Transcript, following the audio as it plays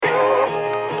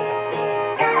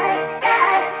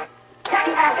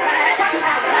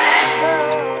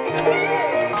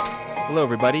Hello,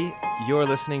 everybody. You're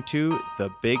listening to the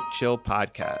Big Chill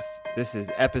Podcast. This is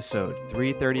episode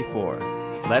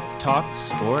 334. Let's talk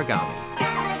scorigami.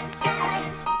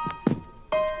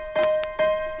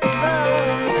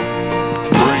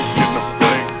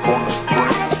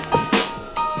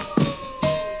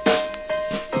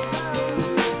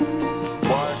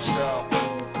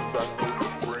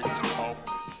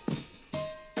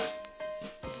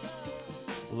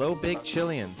 Hello, Big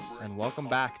Chillians, and welcome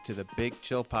back to the Big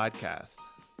Chill Podcast.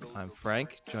 I'm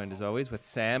Frank, joined as always with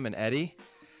Sam and Eddie.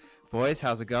 Boys,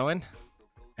 how's it going?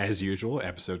 As usual,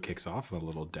 episode kicks off a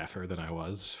little deafer than I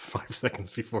was 5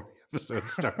 seconds before the episode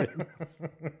started.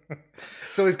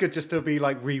 It's always good just to be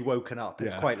like re-woken up.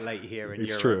 It's Yeah. quite late here in It's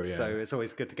Europe, true, yeah. so it's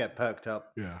always good to get perked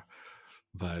up. Yeah.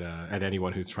 But, and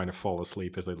anyone who's trying to fall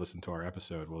asleep as they listen to our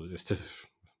episode, we'll just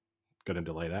going to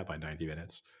delay that by 90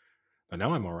 minutes. But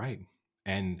now I'm all right.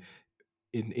 And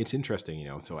it's interesting, you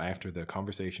know, so after the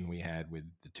conversation we had with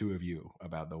the two of you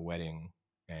about the wedding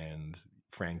and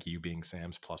Frank, you being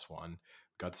Sam's plus one,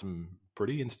 got some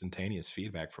pretty instantaneous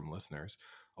feedback from listeners,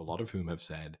 a lot of whom have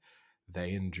said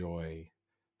they enjoy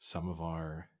some of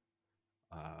our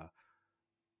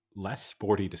less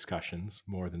sporty discussions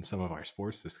more than some of our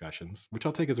sports discussions, which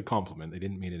I'll take as a compliment. They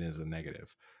didn't mean it as a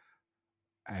negative.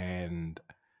 And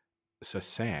so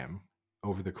Sam,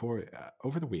 over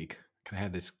the week, kind of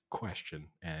had this question,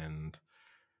 and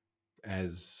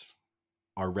as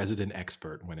our resident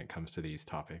expert when it comes to these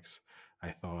topics, I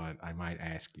thought I might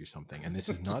ask you something. And this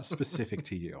is not specific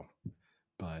to you,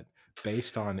 but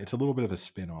based on, it's a little bit of a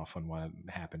spin-off on what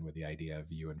happened with the idea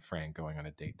of you and Frank going on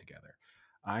a date together.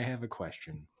 I have a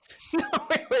question. No,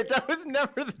 wait, that was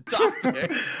never the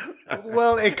topic.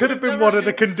 Well, it could have been one of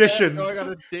the conditions. Going on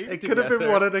a date It could have been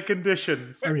one of the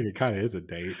conditions. I mean, it kind of is a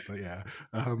date, but yeah.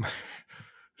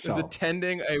 So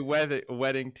attending a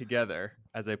wedding together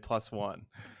as a plus one.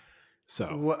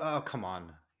 So, Well, oh, come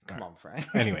on, Frank.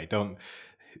 Anyway,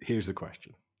 here's the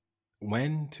question.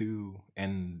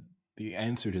 And the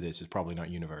answer to this is probably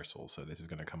not universal, so this is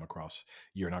going to come across,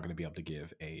 you're not going to be able to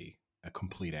give a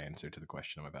complete answer to the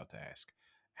question I'm about to ask.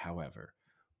 However,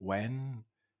 when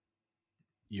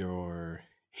you're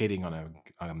hitting on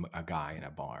a guy in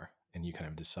a bar and you kind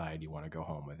of decide you want to go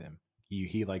home with him,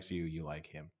 he likes you, you like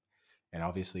him. And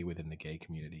obviously within the gay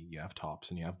community, you have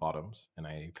tops and you have bottoms. And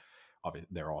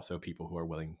there are also people who are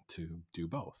willing to do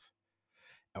both.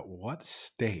 At what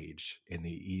stage in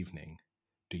the evening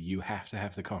do you have to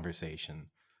have the conversation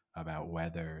about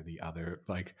whether the other,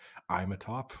 like, I'm a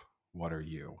top, what are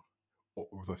you?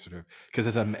 Or the sort of, because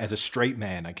as a straight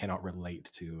man, I cannot relate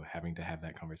to having to have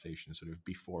that conversation sort of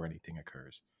before anything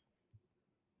occurs.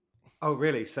 Oh,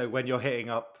 really? So when you're hitting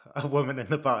up a woman in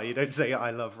the bar, you don't say, I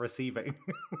love receiving?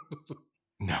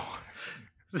 No.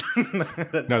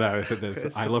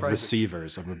 That's I love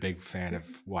receivers. I'm a big fan of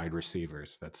wide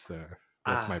receivers. That's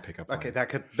my pickup line. Okay,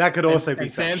 that could also be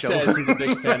Sam sexual. says he's a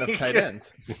big fan of tight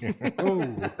ends.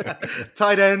 Oh.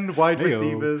 Tight end, wide Hey-o.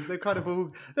 receivers.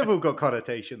 They've all got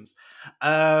connotations.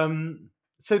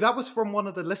 So that was from one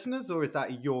of the listeners, or is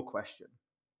that your question?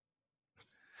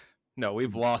 No,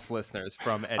 we've lost listeners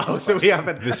from Eddie's Oh, so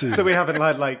question. we haven't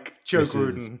had like Joe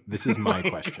Gruden. This is my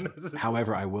question.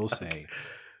 However, I will say,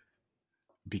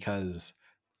 because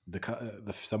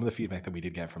some of the feedback that we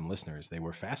did get from listeners, they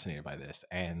were fascinated by this,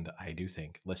 and I do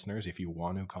think listeners, if you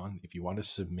want to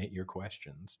submit your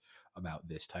questions about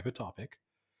this type of topic,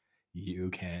 you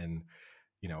can,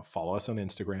 follow us on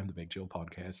Instagram, the Big Chill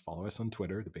Podcast, follow us on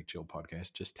Twitter, the Big Chill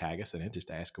Podcast, just tag us in it,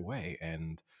 just ask away,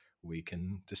 and we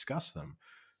can discuss them.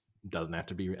 Doesn't have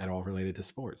to be at all related to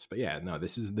sports, but yeah, no,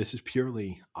 this is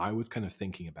purely, I was kind of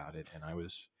thinking about it, and I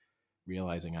was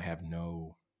realizing I have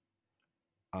no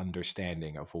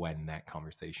understanding of when that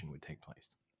conversation would take place.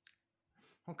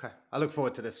 Okay, I look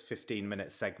forward to this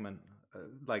 15-minute segment,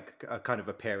 kind of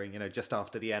appearing, just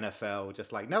after the NFL,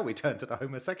 just like, no, we turn to the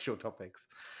homosexual topics.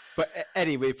 But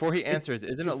Eddie, before he answers,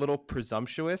 isn't it a little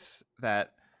presumptuous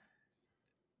that,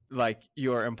 like,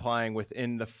 you're implying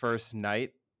within the first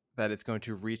night that it's going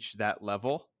to reach that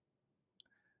level?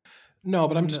 No,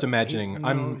 but I'm just imagining.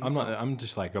 I'm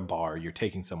just like a bar. You're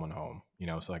taking someone home,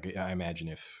 So like, I imagine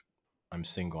if I'm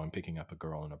single, I'm picking up a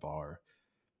girl in a bar,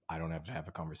 I don't have to have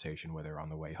a conversation with her on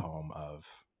the way home of,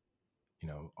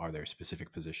 are there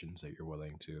specific positions that you're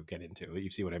willing to get into? You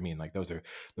see what I mean? Like those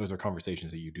are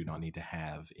conversations that you do not need to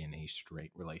have in a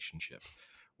straight relationship.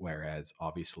 Whereas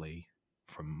obviously,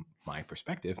 from my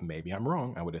perspective, maybe I'm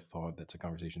wrong. I would have thought that's a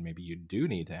conversation maybe you do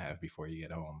need to have before you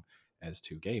get home as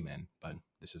two gay men. But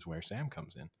this is where Sam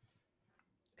comes in.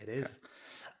 It is.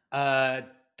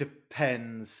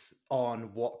 depends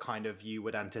on what kind of you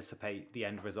would anticipate the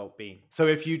end result being. So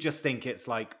if you just think it's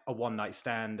like a one night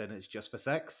stand and it's just for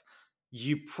sex,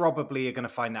 you probably are going to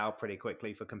find out pretty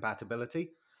quickly for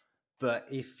compatibility. But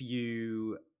if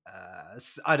you,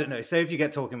 I don't know, say if you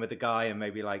get talking with a guy and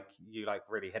maybe like you like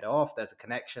really hit it off, there's a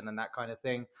connection and that kind of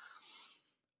thing,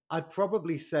 I'd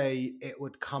probably say it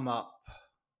would come up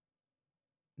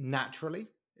naturally,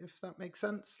 if that makes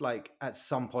sense. Like at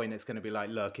some point it's going to be like,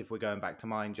 look, if we're going back to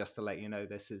mine, just to let you know,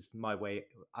 this is my way,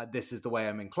 this is the way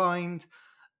I'm inclined.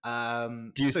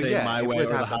 Do you So say yeah, my it way would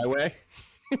or the happen. highway?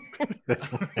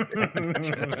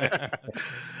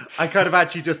 I kind of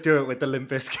actually just do it with the Limp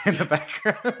Bizkit in the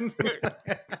background.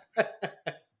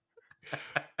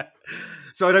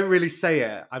 So I don't really say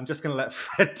it. I'm just going to let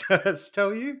Fred Durst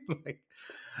tell you.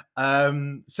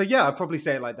 So yeah, I'd probably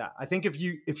say it like that. I think if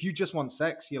you just want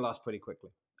sex, you'll ask pretty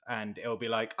quickly, and it'll be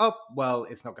like, oh, well,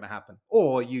 it's not going to happen,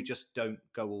 or you just don't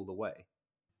go all the way.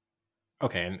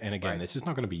 Okay, and again, Right. this is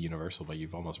not going to be universal, but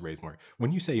you've almost raised more.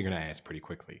 When you say you're going to ask pretty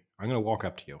quickly, I'm going to walk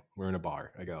up to you. We're in a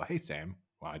bar. I go, hey, Sam.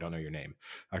 Well, I don't know your name.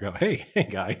 I go, hey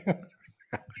guy.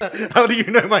 How do you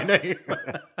know my name?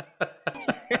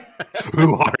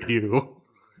 Who are you?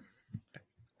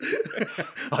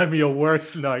 I'm your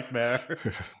worst nightmare.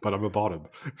 But I'm a bottom.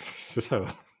 So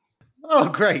Oh,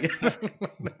 great.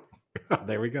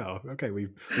 there we go. Okay, we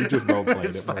just role played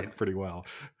It's it fine. worked pretty well.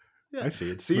 Yeah. I see.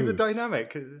 It's See the smooth.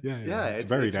 dynamic. Yeah, it's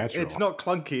very natural. It's not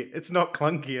clunky. It's not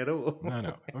clunky at all.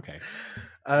 No. Okay.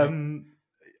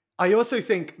 I also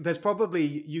think there's probably,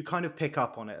 you kind of pick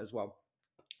up on it as well.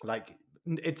 Like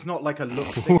it's not like a look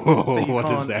thing. So you What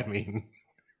does can't. that mean?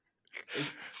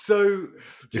 So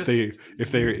just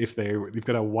if they've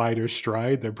got a wider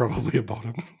stride, they're probably a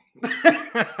bottom.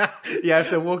 yeah, if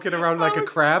they're walking around like a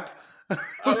crab. I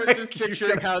was Like, just you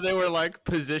picturing got- how they were like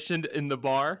positioned in the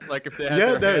bar, like if they had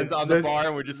Yeah, their no, hands on the there's- bar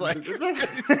and were just like stick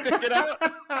it out.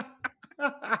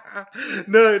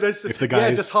 No, there's If the yeah,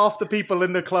 guys- just half the people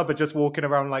in the club are just walking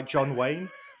around like John Wayne.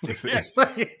 If, Yes.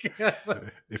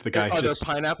 if the guy's Are there just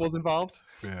pineapples involved?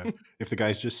 yeah, if the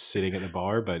guy's just sitting at the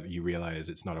bar, but you realize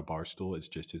it's not a bar stool, it's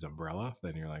just his umbrella,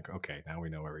 then you're like, okay, now we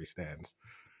know where he stands.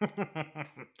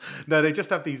 No, they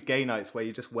just have these gay nights where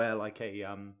you just wear like a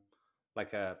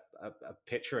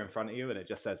picture in front of you and it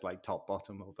just says like top,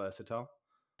 bottom, or versatile.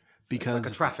 So it's like a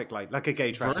Because traffic light, like a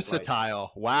gay traffic light.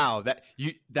 Versatile. Wow,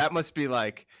 that must be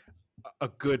like a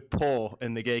good pull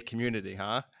in the gay community,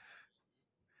 huh?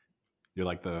 you're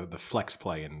like the flex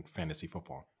play in fantasy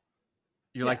football.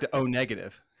 You're like the O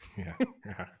negative. Yeah.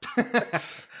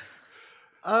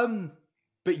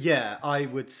 But yeah, I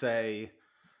would say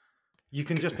you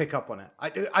can just pick up on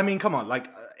it. I mean, come on, like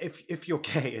if you're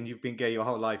gay and you've been gay your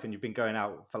whole life and you've been going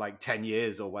out for like 10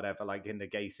 years or whatever, like in the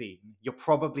gay scene, you're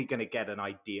probably going to get an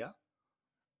idea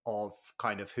of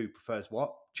kind of who prefers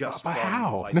what. Just But from,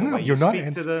 how? like, No, the no, way you're you not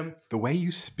speak to them. the way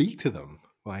you speak to them.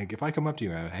 Like if I come up to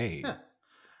you and hey, Yeah.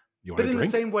 you want But a in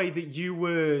drink? the same way that you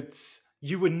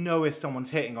would know if someone's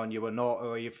hitting on you or not,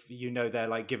 or if you know they're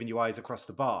like giving you eyes across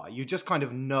the bar. You just kind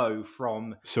of know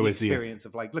from So the is the- experience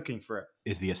of like looking for it.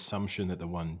 Is the assumption that the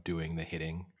one doing the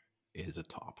hitting is a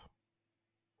top?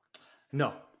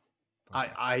 No,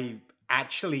 I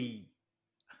actually,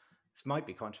 this might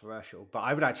be controversial, but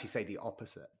I would actually say the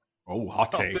opposite. Oh,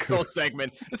 hot Oh, take. this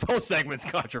whole segment's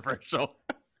controversial.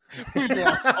 We've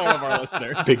lost all of our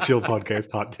listeners. Big Chill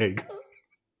Podcast hot take.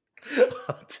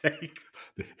 Hot take.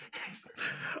 We're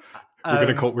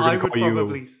gonna call I you would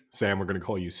probably- Sam. We're gonna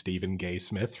call you Stephen Gay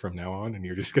Smith from now on, and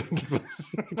you're just gonna give us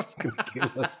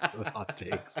the hot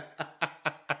takes.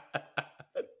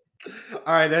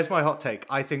 All right, there's my hot take.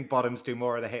 I think bottoms do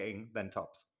more of the hitting than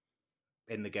tops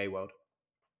in the gay world.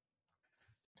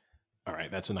 All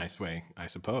right, that's a nice way, I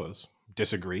suppose.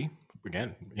 Disagree?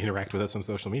 Again, interact with us on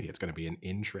social media. It's going to be an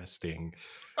interesting.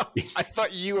 I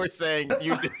thought you were saying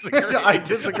you disagree. I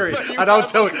disagree, thought you and I'll had,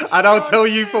 tell like, and I'll tell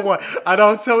you for what, and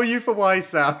I'll tell you for why,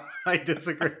 Sam. I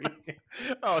disagree.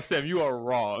 Oh, Sam, you are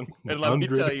wrong, and let me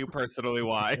 100. tell you personally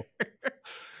why.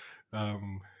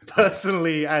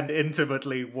 Personally and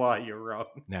intimately, why you're wrong.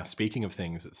 Now, speaking of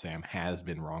things that Sam has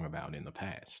been wrong about in the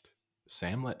past,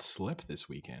 Sam let slip this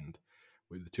weekend.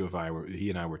 The two of he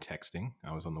and I were texting.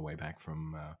 I was on the way back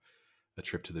from a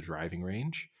trip to the driving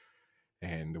range,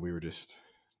 and we were just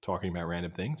talking about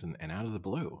random things. And out of the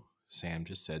blue, Sam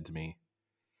just said to me,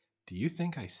 "Do you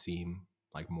think I seem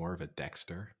like more of a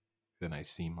Dexter than I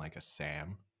seem like a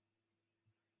Sam?"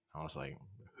 I was like,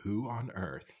 "Who on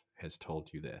earth has told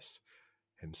you this?"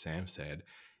 And Sam said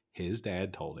his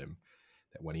dad told him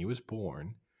that when he was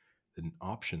born, the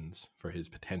options for his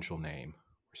potential name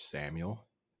were Samuel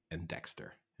and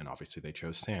Dexter. And obviously they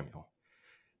chose Samuel.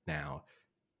 Now,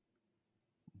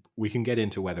 we can get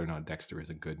into whether or not Dexter is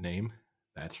a good name.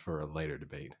 That's for a later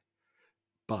debate.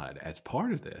 But as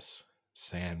part of this,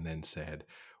 Sam then said,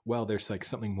 well, there's like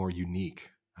something more unique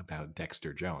about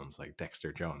Dexter Jones. Like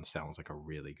Dexter Jones sounds like a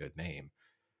really good name.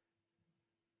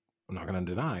 I'm not going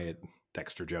to deny it.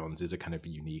 Dexter Jones is a kind of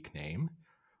unique name,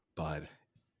 but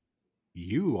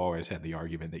you always had the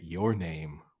argument that your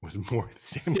name was more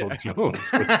Samuel Jones.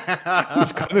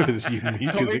 Was kind of as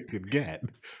unique as it could get.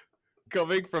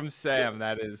 Coming from Sam,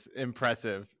 that is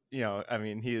impressive. I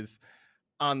mean, he is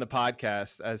on the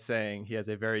podcast as saying he has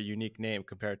a very unique name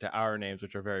compared to our names,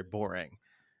 which are very boring.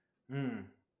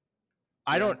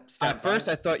 At first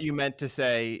I thought you meant to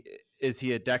say, is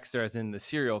he a Dexter as in the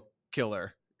serial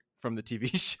killer from the TV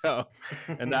show?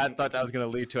 And I thought that was going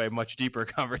to lead to a much deeper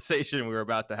conversation we were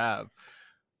about to have.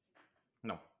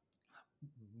 No.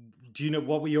 Do you know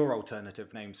what were your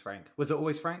alternative names, Frank? Was it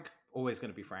always Frank? Always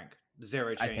going to be Frank.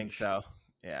 Zero change. I think so.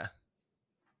 Yeah.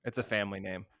 It's a family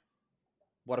name.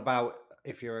 What about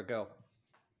if you're a girl?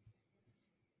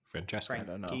 Francesca. I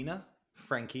don't know.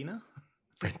 Frankina?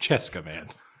 Francesca, man.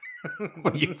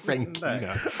 What are you,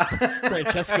 Frankina?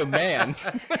 Francesca Man.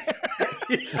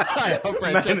 Hi, I'm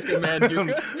Francesca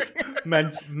Manduca.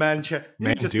 Manduca.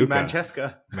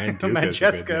 Manchesca.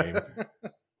 Manduca.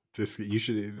 You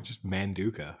should just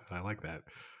Manduca. I like that.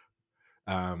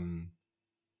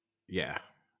 Yeah.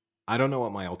 I don't know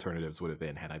what my alternatives would have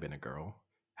been had I been a girl.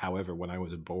 However, when I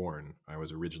was born, I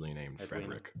was originally named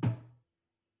Frederick.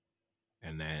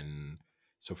 And then,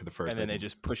 so for the first... And then they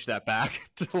just push that back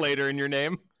to later in your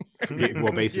name?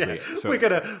 Well, basically... Yeah. So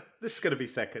this is going to be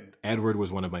second. Edward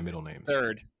was one of my middle names.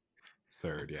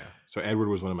 Third, yeah. So Edward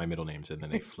was one of my middle names, and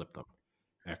then they flipped them.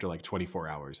 After like 24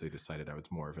 hours, they decided I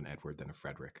was more of an Edward than a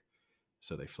Frederick.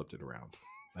 So they flipped it around.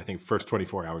 I think first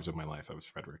 24 hours of my life, I was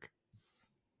Frederick.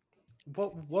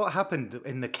 What happened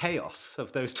in the chaos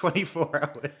of those 24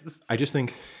 hours? I just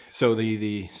think, so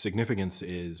the significance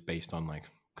is based on like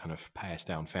kind of passed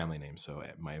down family names. So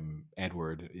my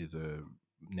Edward is a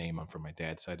name from my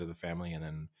dad's side of the family, and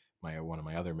then one of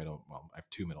my other I have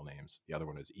two middle names. The other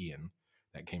one is Ian.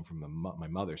 That came from my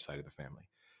mother's side of the family.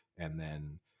 And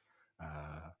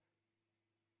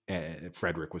then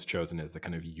Frederick was chosen as the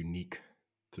kind of unique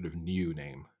sort of new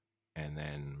name, and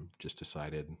then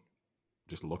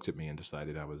just looked at me and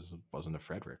decided I wasn't a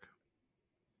Frederick.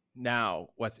 Now,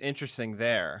 what's interesting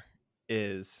there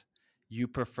is you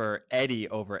prefer Eddie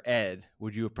over Ed.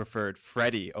 Would you have preferred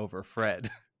Freddie over Fred?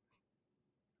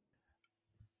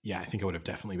 Yeah, I think I would have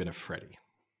definitely been a Freddie.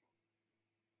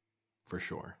 For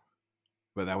sure.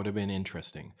 But that would have been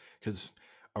interesting. Because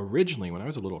originally, when I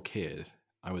was a little kid,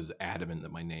 I was adamant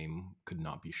that my name could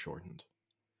not be shortened.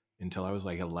 Until I was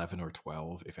like 11 or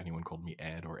 12, if anyone called me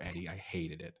Ed or Eddie, I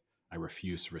hated it. I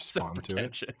refused to respond to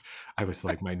it. I was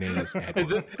like, my name is Ed. Is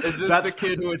this the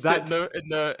kid who would sit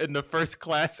in the first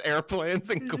class airplanes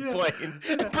and complain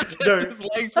and pretend his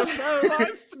legs were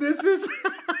paralyzed? This is...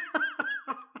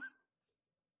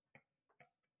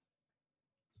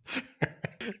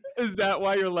 Is that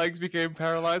why your legs became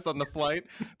paralyzed on the flight?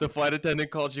 The flight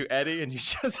attendant called you Eddie, and you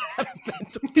just had a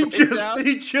mental breakdown?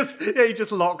 He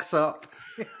just locks up.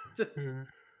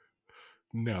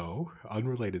 No,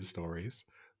 unrelated stories.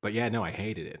 But yeah, no, I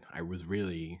hated it. I was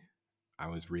really,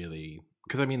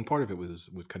 because I mean, part of it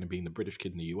was kind of being the British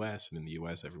kid in the US, and in the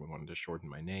US, everyone wanted to shorten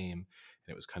my name,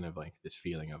 and it was kind of like this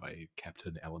feeling of I kept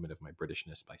an element of my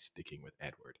Britishness by sticking with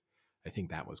Edward. I think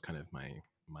that was kind of my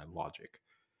logic,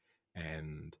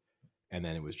 and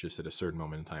then it was just at a certain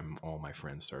moment in time, all my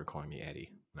friends started calling me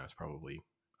Eddie, and I was probably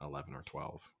 11 or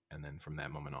 12, and then from that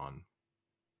moment on,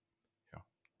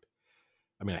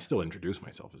 I mean, I still introduce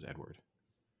myself as Edward.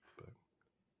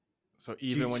 So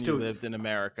even when you lived in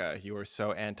America, you were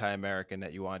so anti-American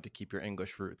that you wanted to keep your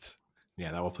English roots.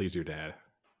 Yeah, that will please your dad.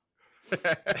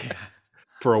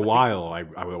 For a while, I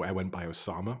went by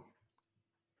Osama,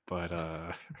 but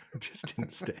it just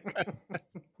didn't stick.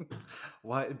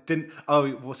 Why it didn't?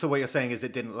 Oh, so what you're saying is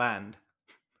it didn't land?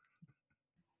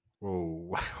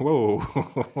 Whoa!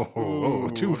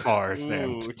 Too far,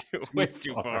 Sam.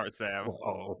 Too far, Sam.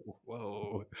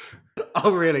 Whoa!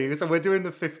 Oh, really? So we're doing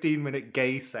the 15-minute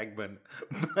gay segment.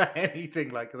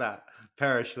 Anything like that?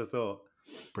 Perish the thought.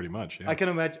 Pretty much, yeah.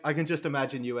 I can just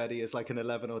imagine you, Eddie, as like an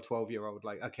 11 or 12-year-old.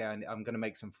 Like, okay, I'm going to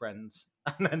make some friends,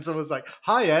 and then someone's like,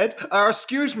 "Hi, Ed.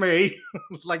 Excuse me."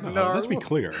 Like, no. Let's be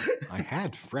clear. I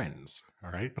had friends. All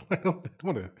right.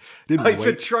 I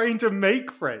said trying to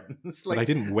make friends. Like, but I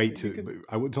didn't wait to.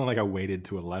 It's not like I waited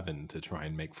to 11 to try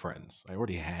and make friends. I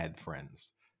already had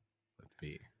friends. Let's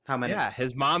be. How many? Yeah,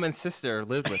 his mom and sister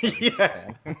lived with him.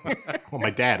 Yeah. Well, my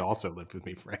dad also lived with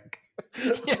me, Frank.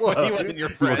 Yeah, well, he wasn't your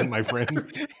friend. He wasn't my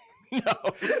friend.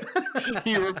 No,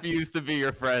 he refused to be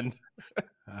your friend.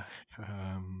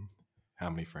 How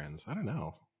many friends? I don't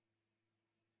know.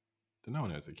 Didn't know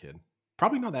when I was a kid.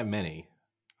 Probably not that many.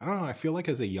 I don't know. I feel like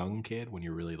as a young kid, when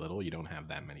you're really little, you don't have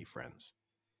that many friends.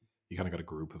 You kind of got a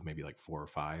group of maybe like 4 or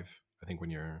 5. I think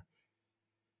when you're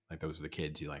like, those are the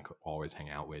kids you like always hang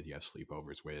out with, you have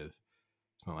sleepovers with.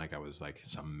 It's not like I was like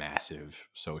some massive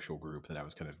social group that I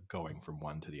was kind of going from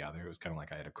one to the other. It was kind of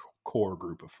like I had a core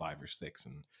group of 5 or 6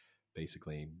 and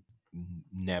basically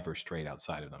never strayed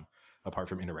outside of them, apart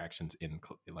from interactions in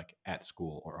like at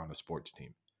school or on a sports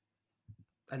team.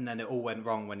 And then it all went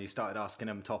wrong when you started asking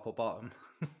them top or bottom.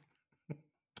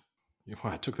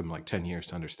 Well, it took them like 10 years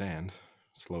to understand.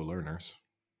 Slow learners.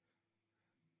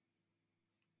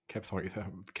 Kept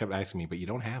asking me, but you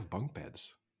don't have bunk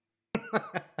beds.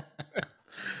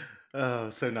 Oh,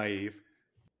 so naive.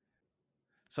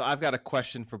 So I've got a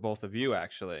question for both of you,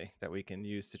 actually, that we can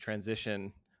use to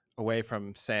transition away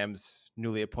from Sam's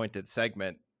newly appointed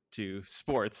segment to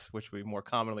sports, which we more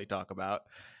commonly talk about.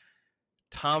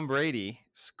 Tom Brady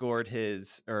scored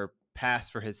his or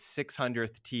passed for his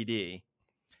 600th TD.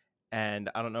 And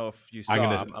I don't know if you saw.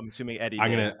 I'm assuming Eddie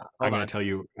did. I'm gonna tell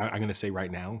you. I'm gonna say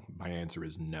right now, my answer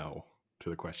is no to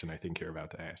the question I think you're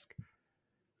about to ask.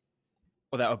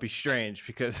 Well, that would be strange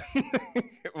because.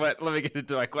 But let me get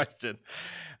into my question.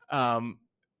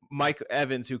 Mike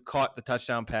Evans, who caught the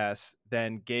touchdown pass,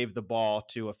 then gave the ball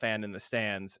to a fan in the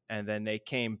stands, and then they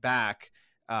came back,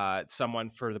 someone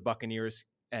for the Buccaneers,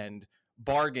 and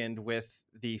bargained with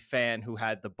the fan who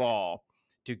had the ball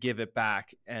to give it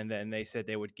back, and then they said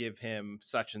they would give him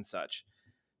such and such.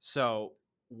 So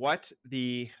what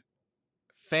the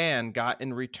fan got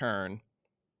in return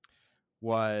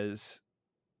was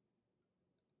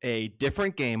a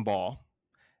different game ball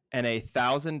and a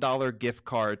 $1,000 gift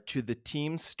card to the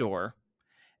team store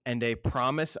and a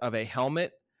promise of a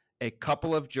helmet, a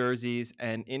couple of jerseys,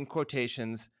 and in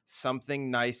quotations,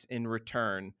 something nice in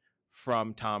return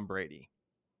from Tom Brady.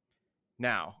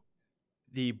 Now,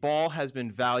 the ball has been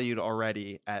valued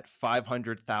already at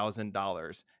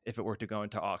 $500,000 if it were to go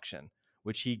into auction,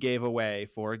 which he gave away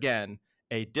for, again,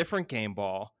 a different game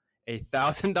ball, a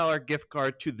 $1,000 gift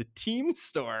card to the team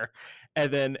store, and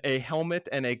then a helmet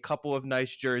and a couple of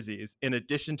nice jerseys, in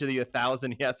addition to the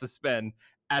 $1,000 he has to spend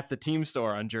at the team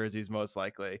store on jerseys, most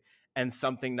likely, and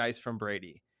something nice from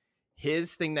Brady.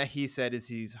 His thing that he said is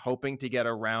he's hoping to get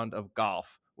a round of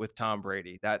golf with Tom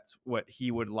Brady. That's what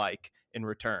he would like in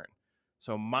return.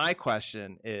 So my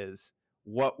question is,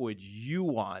 what would you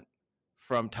want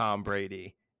from Tom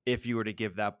Brady if you were to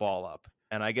give that ball up?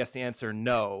 And I guess the answer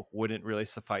no wouldn't really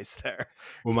suffice there.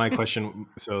 Well, my question,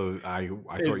 so I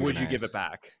thought would you give it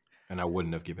back? And I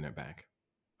wouldn't have given it back.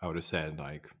 I would have said,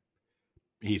 like,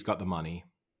 he's got the money.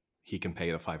 He can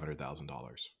pay the $500,000.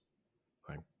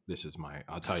 Like, this is my,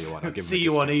 I'll tell you what, I'll give him See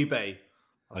you on eBay.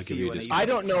 I'll give you a discount. I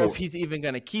don't know if he's even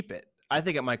going to keep it. I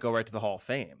think it might go right to the Hall of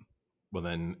Fame. Well,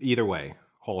 then either way,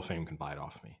 Hall of Fame can buy it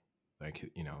off me. Like,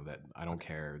 you know, that I don't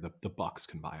care. The Bucks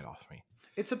can buy it off me.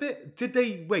 It's a bit. Did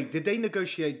they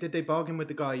negotiate? Did they bargain with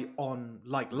the guy on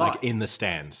like in the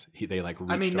stands? They like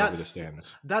reached over the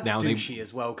stands. That's now douchey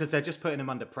as well because they're just putting him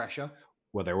under pressure.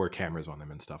 Well, there were cameras on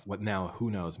them and stuff. What now?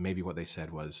 Who knows? Maybe what they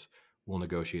said was, "We'll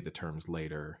negotiate the terms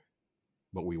later,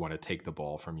 but we want to take the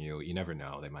ball from you." You never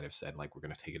know. They might have said, like, "We're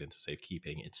going to take it into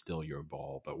safekeeping. It's still your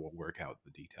ball, but we'll work out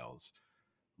the details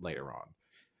later on."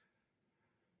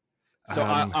 So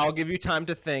I'll give you time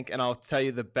to think, and I'll tell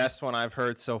you the best one I've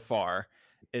heard so far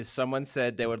is someone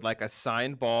said they would like a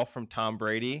signed ball from Tom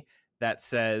Brady that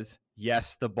says,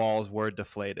 yes, the balls were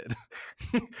deflated,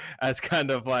 as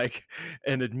kind of like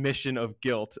an admission of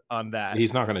guilt on that.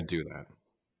 He's not going to do that.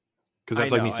 Because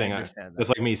that's like me saying, that's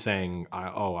like me saying, I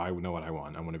know what I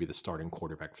want. I want to be the starting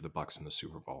quarterback for the Bucks in the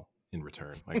Super Bowl in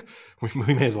return. Like, we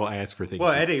may as well ask for things.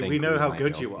 Well, Eddie, we know how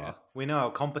good you are. We know how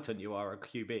competent you are at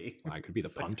QB. I could be the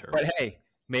punter. But hey,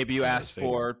 maybe you ask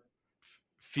for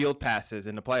field passes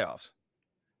in the playoffs.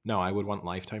 No, I would want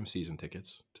lifetime season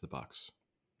tickets to the Bucks.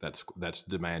 That's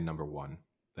demand number one.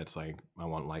 That's like, I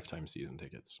want lifetime season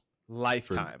tickets.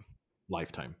 Lifetime.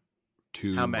 Lifetime.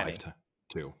 2. How many?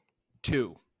 2.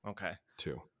 2. Okay.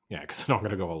 2. Yeah, because I'm not going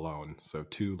to go alone. So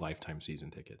 2 lifetime season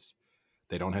tickets.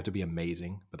 They don't have to be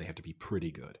amazing, but they have to be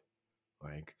pretty good.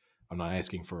 Like, I'm not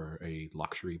asking for a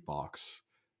luxury box.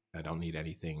 I don't need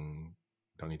anything.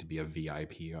 Don't need to be a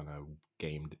VIP on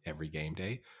every game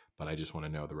day. But I just want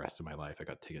to know the rest of my life I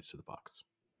got tickets to the Bucks.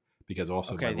 Because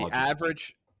also, okay,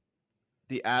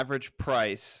 the average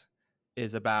price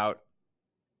is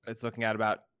it's looking at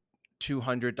about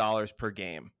 $200 per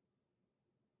game.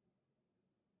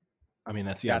 I mean,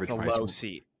 that's the average price. That's a low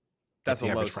seat. That's a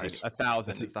the low average seed. price.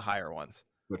 1,000 is the higher ones.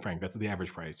 But Frank, that's the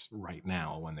average price right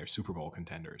now when they're Super Bowl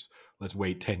contenders. Let's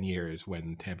wait 10 years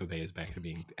when Tampa Bay is back to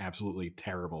being absolutely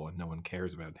terrible and no one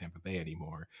cares about Tampa Bay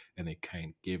anymore, and they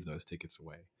can't give those tickets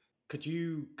away. Could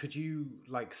you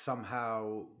like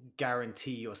somehow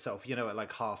guarantee yourself, at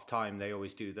like halftime they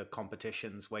always do the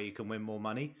competitions where you can win more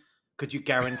money? Could you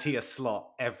guarantee a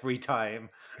slot every time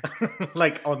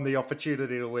like on the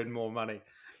opportunity to win more money?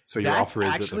 So your That's offer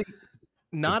is that actually the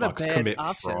not a Bucks bad commit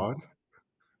option. fraud?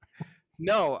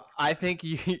 No, I think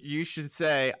you should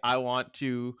say I want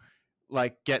to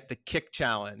like get the kick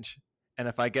challenge, and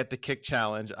if I get the kick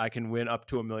challenge, I can win up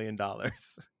to $1 million.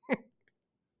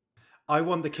 I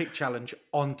want the kick challenge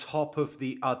on top of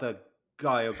the other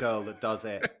guy or girl that does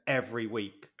it every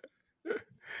week.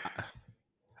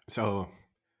 So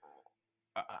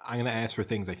I'm going to ask for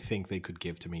things I think they could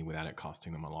give to me without it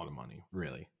costing them a lot of money,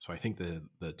 really. So I think the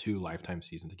 2 lifetime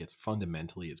season tickets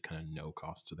fundamentally is kind of no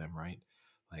cost to them, right?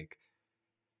 Like,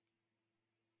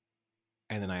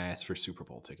 and then I asked for Super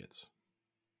Bowl tickets.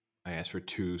 I asked for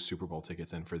 2 Super Bowl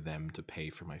tickets and for them to pay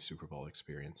for my Super Bowl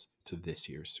experience to this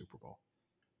year's Super Bowl,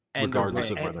 And a regardless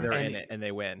ring of if whether they're in it and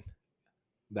they win.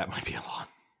 that might be a lot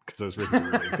because those rings are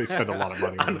really they spend a lot of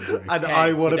money on those rings. And Hey,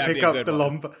 I want to that'd pick be a up good the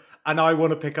one. I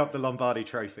want to pick up the Lombardi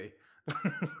Trophy.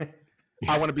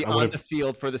 I want to be I on wanna- the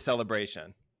field for the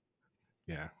celebration.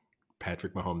 Yeah,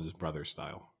 Patrick Mahomes' brother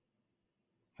style.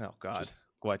 Oh God, Just-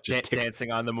 what? just tick-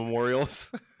 Dancing on the memorials?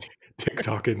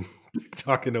 TikToking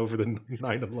over the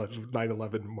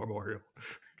 9/11 memorial.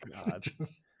 God.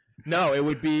 No, it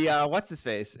would be what's his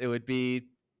face? It would be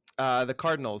the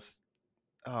Cardinals.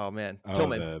 Oh man, Oh,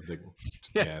 Tillman.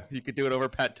 yeah. You could do it over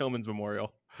Pat Tillman's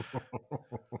memorial.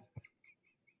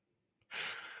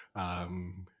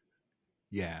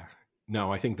 Yeah.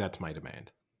 No, I think that's my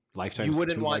demand. Lifetime. You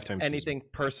wouldn't 2 want lifetime anything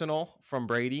personal from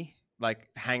Brady, like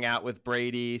hang out with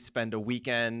Brady, spend a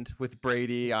weekend with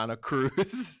Brady on a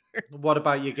cruise. What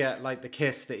about you get like the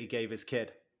kiss that he gave his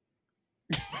kid?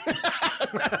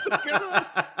 That's a good one.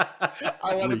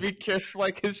 I want to be kissed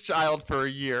like his child for a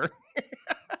year.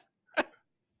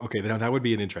 Okay, now that would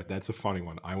be an interest. That's a funny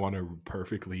one. I want to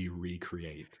perfectly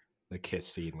recreate the kiss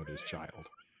scene with his child.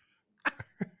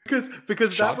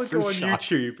 Because Shot that would for go on shot.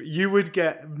 YouTube. You would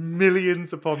get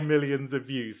millions upon millions of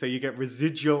views, so you get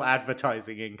residual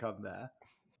advertising income there.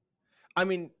 I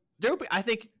mean, there would be, I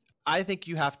think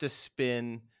you have to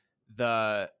spin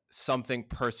the something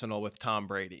personal with Tom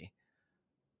Brady.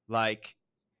 Like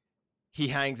he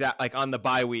hangs out like on the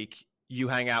bye week, you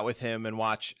hang out with him and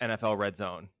watch NFL Red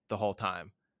Zone the whole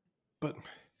time. But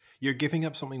you're giving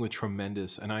up something with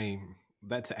tremendous, and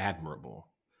that's admirable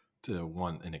to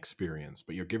want an experience,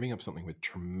 but you're giving up something with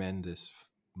tremendous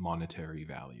monetary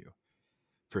value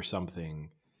for something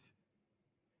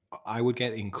I would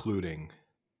get, including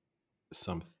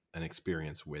an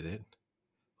experience with it.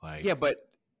 Like, Yeah, but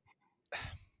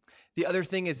the other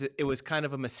thing is it was kind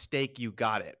of a mistake you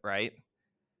got it, right?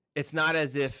 It's not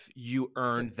as if you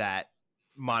earned that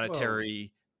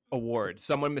monetary award.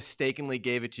 Someone mistakenly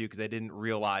gave it to you because they didn't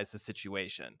realize the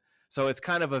situation. So it's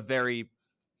kind of a very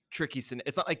tricky scenario.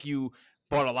 It's not like you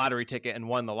bought a lottery ticket and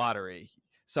won the lottery.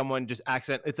 Someone just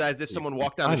it's as if someone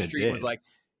walked down the street and was like,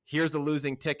 here's a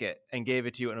losing ticket and gave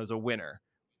it to you and it was a winner.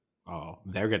 Oh,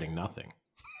 they're getting nothing.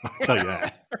 I'll tell you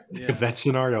that. Yeah. If that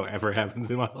scenario ever happens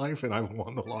in my life and I've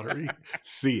won the lottery,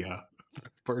 see ya. The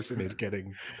person is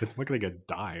getting, it's not getting a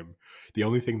dime. The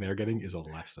only thing they're getting is a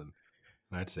lesson.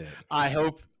 That's it. I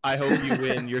hope you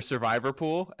win your survivor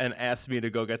pool and ask me to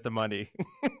go get the money.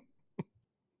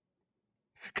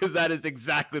 Because that is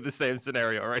exactly the same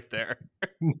scenario right there.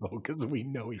 No, because we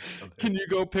know each other. Can you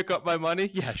go pick up my money?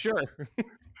 Yeah, sure.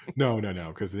 No.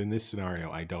 Because in this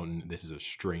scenario, this is a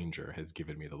stranger has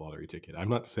given me the lottery ticket. I'm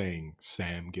not saying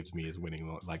Sam gives me his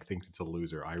winning, like thinks it's a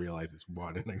loser. I realize it's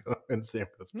one. And Sam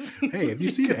goes, hey, have you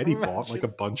seen Eddie bought like a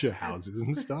bunch of houses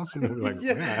and stuff? And we're like,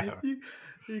 yeah.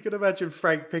 You can imagine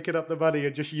Frank picking up the money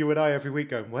and just you and I every week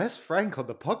going, where's Frank on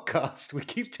the podcast? We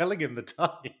keep telling him the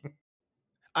time.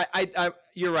 I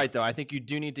you're right though. I think you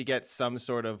do need to get some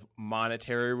sort of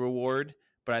monetary reward,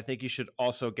 but I think you should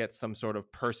also get some sort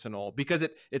of personal, because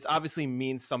it's obviously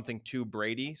means something to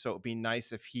Brady. So it'd be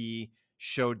nice if he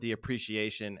showed the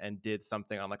appreciation and did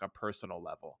something on like a personal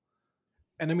level.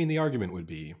 And I mean, the argument would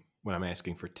be when I'm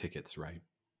asking for tickets, right?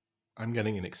 I'm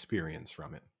getting an experience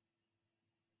from it.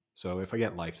 So if I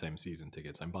get lifetime season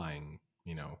tickets, I'm buying,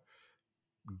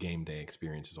 game day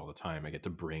experiences all the time. I get to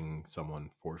bring someone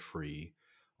for free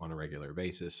on a regular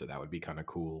basis. So that would be kind of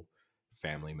cool.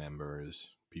 Family members,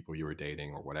 people you were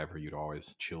dating or whatever,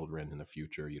 children in the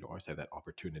future, you'd always have that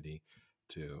opportunity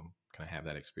to kind of have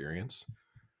that experience.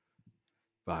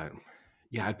 But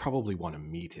yeah, I'd probably want to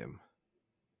meet him.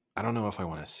 I don't know if I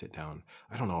want to sit down.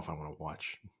 I don't know if I want to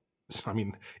watch. So, I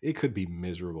mean, it could be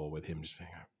miserable with him just being,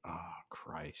 oh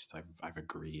Christ, I've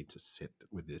agreed to sit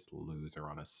with this loser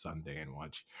on a Sunday and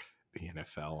watch the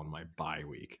NFL on my bye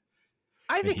week,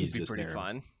 I and think he's it'd be just pretty there.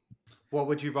 fun. What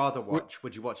would you rather watch?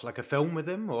 Would you watch like a film with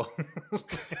him or?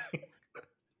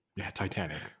 Yeah,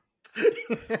 Titanic.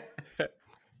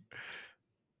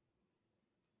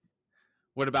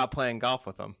 What about playing golf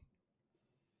with him?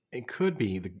 It could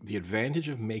be the advantage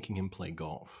of making him play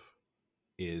golf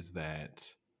is that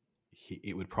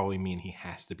it would probably mean he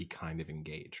has to be kind of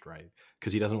engaged, right?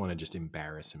 Because he doesn't want to just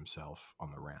embarrass himself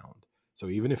on the round. So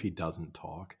even if he doesn't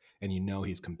talk, and you know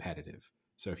he's competitive,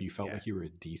 so if you felt Yeah. like you were a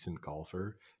decent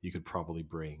golfer, you could probably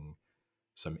bring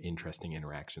some interesting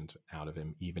interactions out of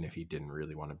him, even if he didn't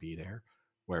really want to be there.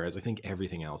 Whereas I think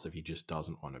everything else, if he just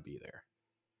doesn't want to be there.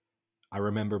 I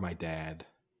remember my dad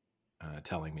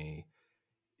telling me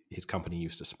his company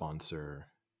used to sponsor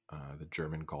the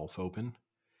German Golf Open.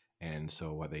 And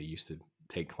so what they used to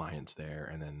take clients there,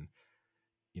 and then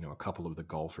a couple of the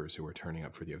golfers who were turning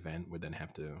up for the event would then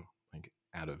have to, like,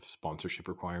 out of sponsorship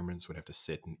requirements, would have to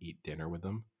sit and eat dinner with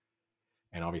them.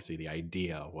 And obviously the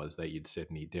idea was that you'd sit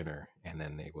and eat dinner, and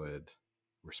then they were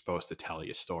supposed to tell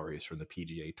you stories from the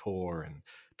PGA Tour and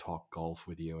talk golf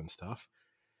with you and stuff.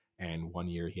 And one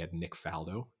year he had Nick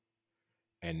Faldo,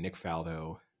 and Nick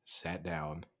Faldo sat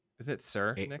down. Is it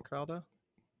Sir I Nick Faldo?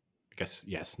 guess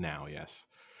yes, now yes.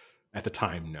 At the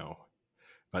time, no.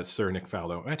 But Sir Nick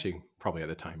Faldo, actually, probably at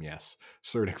the time, yes.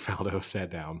 Sir Nick Faldo sat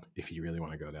down, if you really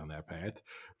want to go down that path,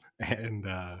 and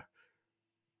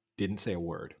didn't say a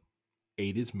word.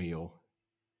 Ate his meal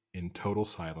in total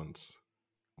silence,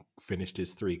 finished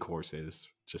his 3 courses,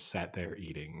 just sat there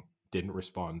eating, didn't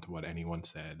respond to what anyone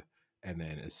said. And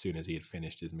then as soon as he had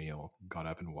finished his meal, got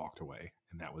up and walked away.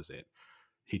 And that was it.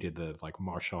 He did the, like,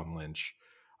 Marshawn Lynch,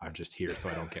 I'm just here so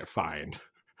I don't get fined.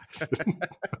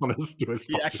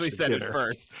 He actually said it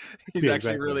first. He's Yeah,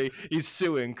 actually exactly. he's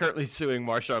currently suing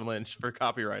Marshawn Lynch for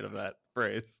copyright of that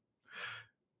phrase.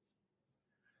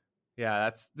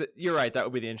 Yeah, you're right. That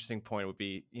would be the interesting point. Would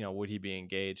be, would he be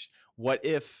engaged? What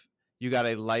if you got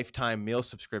a lifetime meal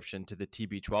subscription to the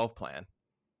TB12 plan?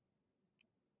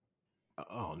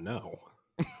 Oh no.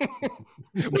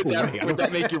 Would No way.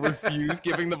 that make you refuse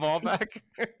giving the ball back?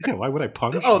 Yeah, why would I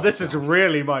punish Oh, this is myself?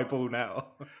 really my ball now.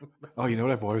 Oh, you know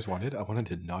what I've always wanted? I wanted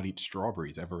to not eat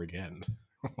strawberries ever again.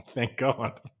 Thank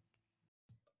God.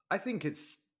 I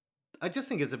just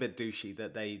think it's a bit douchey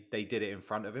that they did it in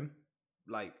front of him.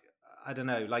 Like, I don't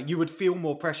know, like you would feel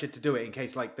more pressure to do it in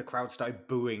case like the crowd started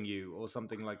booing you or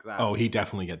something like that. Oh, he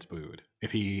definitely gets booed.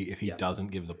 If he Yeah. doesn't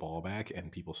give the ball back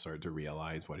and people start to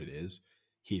realize what it is,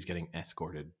 he's getting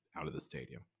escorted out of the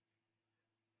stadium.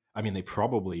 I mean, they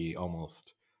probably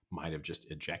almost might have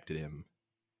just ejected him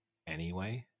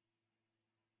anyway.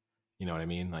 You know what I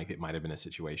mean? Like, it might have been a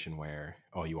situation where,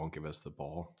 oh, you won't give us the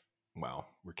ball? Well,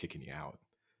 we're kicking you out.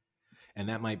 And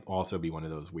that might also be one of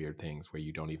those weird things where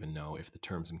you don't even know if the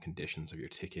terms and conditions of your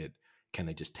ticket, can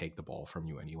they just take the ball from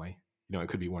you anyway? It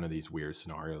could be one of these weird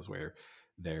scenarios where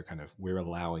they're kind of, we're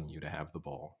allowing you to have the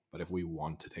ball, but if we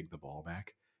want to take the ball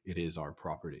back, it is our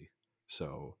property.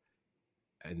 So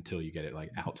until you get it, like,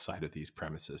 outside of these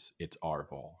premises, it's our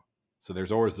ball. So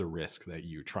there's always the risk that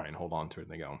you try and hold on to it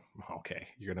and they go, okay,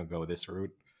 you're going to go this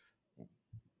route.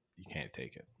 You can't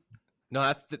take it.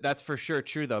 No, that's for sure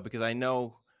true though, because I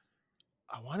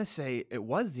want to say it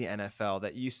was the NFL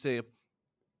that used to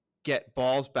get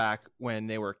balls back when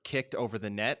they were kicked over the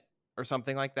net or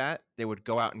something like that. They would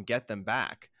go out and get them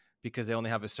back because they only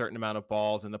have a certain amount of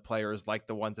balls, and the players like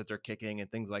the ones that they're kicking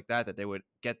and things like that they would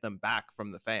get them back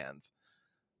from the fans.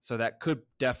 So that could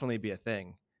definitely be a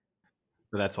thing.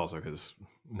 But that's also because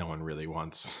no one really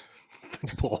wants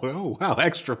the ball. Oh, wow,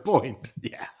 extra point.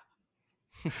 Yeah.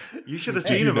 You should have Did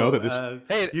seen you him. know that this?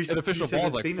 Hey, an official ball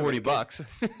is like $40.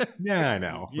 Yeah, I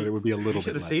know, but it would be a little You bit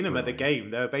should have less seen him at the thrilling. game.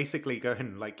 They were basically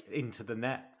going like into the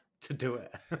net to do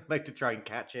it, like to try and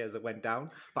catch it as it went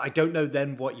down. But I don't know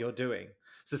then what you're doing.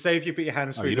 So say if you put your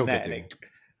hands Oh, through you the don't get net, to.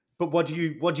 but what do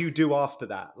you do after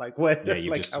that? Like where? Yeah, you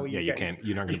like just how are you you getting? can't.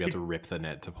 You're not going to be able to rip the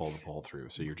net to pull the ball through.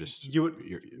 So you're just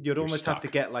You'd you're almost have to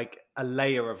stuck. get like a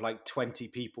layer of like 20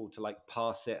 people to like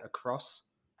pass it across.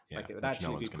 Yeah, Like it would which no actually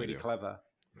be one's going pretty to do. clever.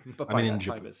 But I by mean, that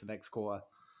time, it's the next quarter.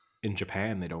 in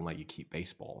Japan, they don't let you keep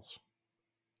baseballs.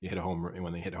 You hit a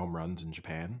when they hit home runs in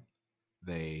Japan,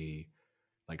 they,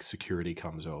 like, security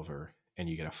comes over and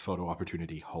you get a photo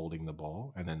opportunity holding the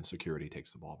ball, and then security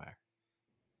takes the ball back.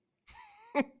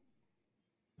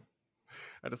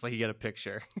 I just like you get a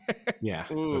picture. Yeah,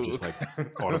 Ooh. of just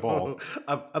like caught a ball.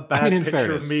 a bad in picture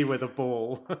fairness, of me with a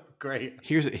ball. Great.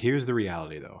 here's the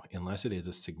reality though. Unless it is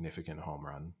a significant home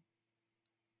run,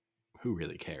 who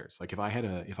really cares? Like if I had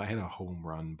a home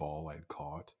run ball I'd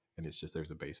caught, and it's just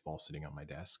there's a baseball sitting on my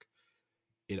desk,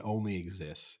 it only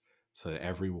exists so that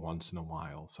every once in a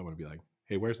while someone would be like,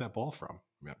 "Hey, where's that ball from?"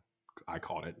 Yeah, I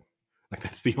caught it. Like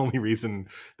that's the only reason.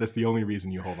 That's the only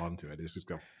reason you hold on to it. Is just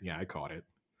go, yeah, I caught it.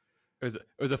 It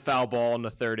was a foul ball in the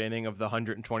third inning of the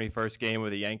 121st game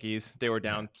with the Yankees. They were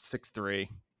Yeah, down 6-3. it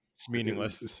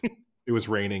Meaningless. was. It was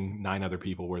raining. 9 other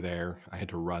people were there. I had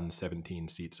to run 17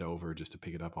 seats over just to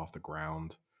pick it up off the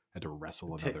ground. I had to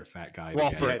wrestle another fat guy to Well,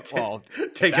 get for it.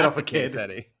 if Take it that's off the a case, kid.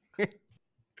 Eddie.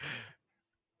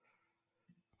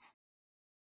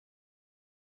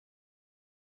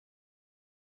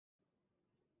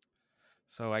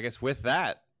 So I guess with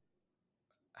that,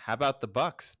 how about the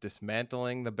Bucks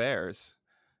dismantling the Bears?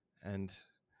 And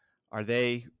are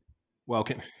they? Well,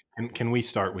 can we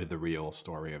start with the real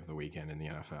story of the weekend in the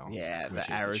NFL, Yeah, which the is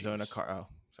the Arizona Chiefs? car. Oh,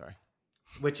 sorry.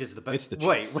 Which is the best? It's the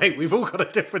Wait, Chiefs. wait. We've all got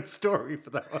a different story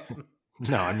for that one.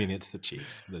 No, I mean it's the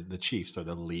Chiefs. The Chiefs are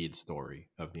the lead story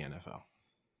of the NFL.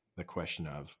 The question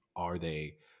of are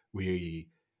they? We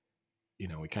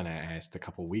we kind of asked a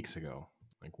couple weeks ago,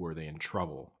 like were they in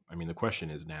trouble? I mean, the question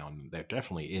is now they're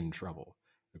definitely in trouble.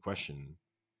 The question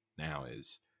now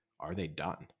is are they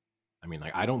done? I mean,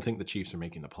 like I don't think the Chiefs are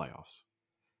making the playoffs.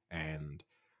 And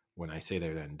when I say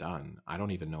they're then done, I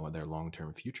don't even know what their long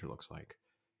term future looks like.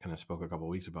 Kind of spoke a couple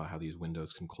weeks about how these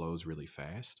windows can close really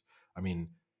fast. I mean,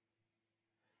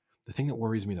 the thing that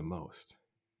worries me the most,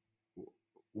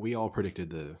 we all predicted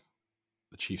the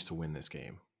Chiefs to win this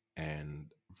game. And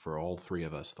for all three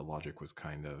of us, the logic was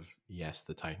kind of yes,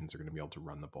 the Titans are going to be able to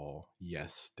run the ball.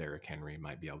 Yes, Derrick Henry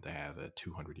might be able to have a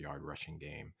 200-yard rushing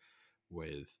game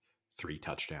with 3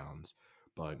 touchdowns,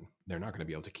 but they're not going to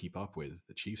be able to keep up with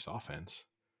the Chiefs' offense.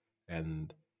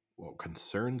 And what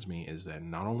concerns me is that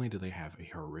not only do they have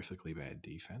a horrifically bad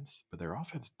defense, but their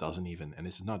offense doesn't even, and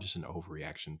this is not just an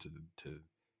overreaction to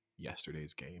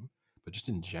yesterday's game, but just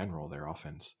in general, their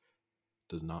offense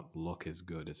does not look as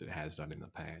good as it has done in the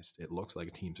past. It looks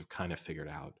like teams have kind of figured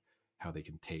out how they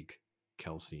can take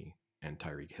Kelsey and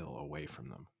Tyreek Hill away from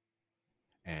them.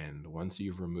 And once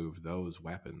you've removed those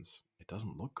weapons, it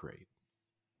doesn't look great.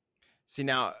 See,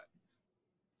 now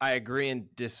I agree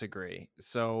and disagree.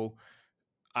 So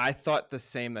I thought the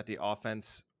same, that the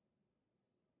offense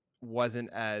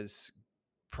wasn't as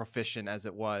proficient as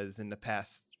it was in the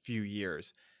past few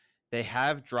years. They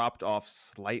have dropped off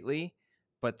slightly,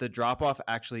 but the drop off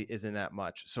actually isn't that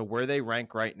much. So where they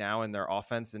rank right now in their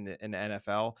offense in the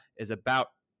NFL is about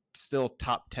still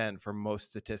top 10 for most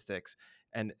statistics.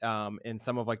 And in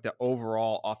some of like the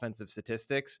overall offensive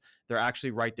statistics, they're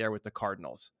actually right there with the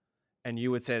Cardinals. And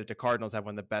you would say that the Cardinals have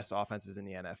one of the best offenses in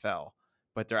the NFL,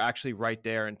 but they're actually right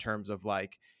there in terms of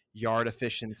like yard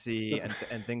efficiency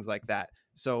and things like that.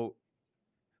 So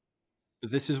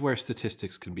This is where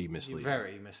statistics can be You're misleading.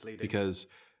 very misleading.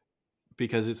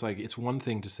 Because it's like it's one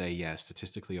thing to say, yeah,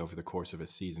 statistically over the course of a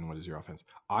season, what is your offense?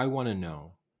 I want to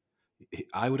know.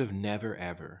 I would have never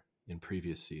ever in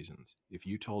previous seasons, if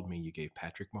you told me you gave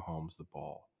Patrick Mahomes the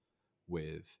ball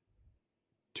with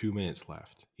 2 minutes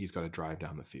left, he's got to drive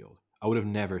down the field. I would have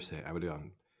never said, I would have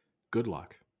gone, good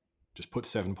luck. Just put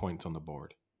 7 points on the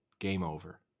board. Game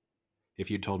over. If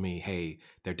you told me, hey,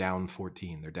 they're down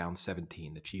 14, they're down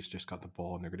 17, the Chiefs just got the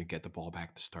ball and they're going to get the ball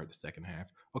back to start the second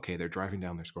half. Okay, they're driving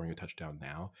down, they're scoring a touchdown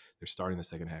now. They're starting the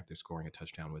second half, they're scoring a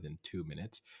touchdown within 2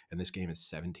 minutes. And this game is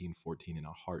 17-14 in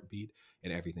a heartbeat,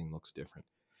 and everything looks different.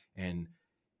 And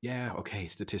yeah, okay,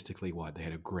 statistically, what? They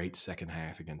had a great second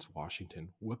half against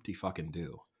Washington.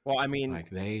 Whoop-de-fucking-do. well, I mean, Like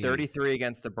they 33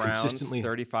 against the Browns, consistently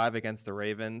 35 against the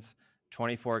Ravens,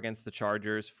 24 against the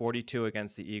Chargers, 42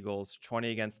 against the Eagles,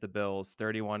 20 against the Bills,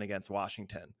 31 against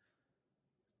Washington.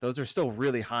 Those are still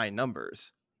really high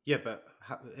numbers. Yeah, but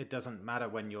it doesn't matter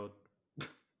when you're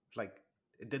like.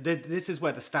 This is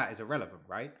where the stat is irrelevant,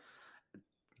 right?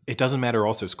 it doesn't matter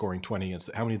also scoring 20 against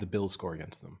how many did the Bills score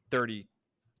against them?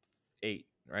 38,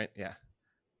 right? Yeah.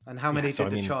 And how Yeah, many so did I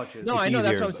the mean, Chargers? No, it's I know,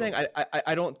 that's easier. what I'm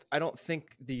saying. I don't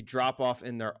think the drop off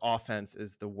in their offense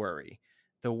is the worry.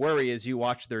 The worry is you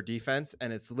watch their defense,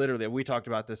 and it's literally, we talked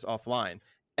about this offline.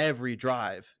 Every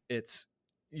drive,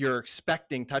 you're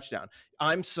expecting touchdown.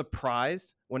 I'm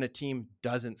surprised when a team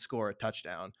doesn't score a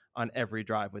touchdown on every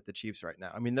drive with the Chiefs right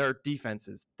now. I mean, their defense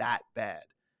is that bad.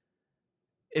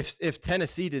 If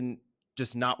Tennessee didn't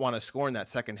just not want to score in that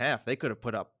second half, they could have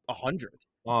put up 100.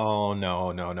 Oh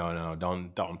no, no, no, no!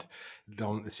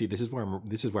 Don't see. This is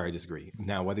where I disagree.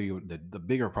 Now, whether the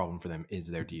bigger problem for them is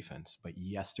their defense, but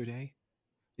yesterday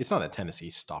it's not that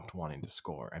Tennessee stopped wanting to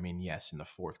score. I mean, yes, in the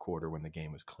fourth quarter when the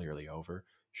game was clearly over,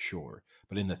 sure.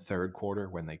 But in the third quarter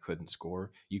when they couldn't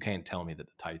score, you can't tell me that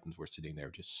the Titans were sitting there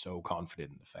just so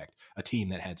confident in the fact a team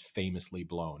that had famously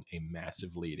blown a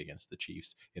massive lead against the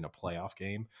Chiefs in a playoff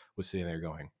game was sitting there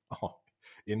going, "Oh,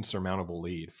 insurmountable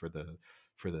lead for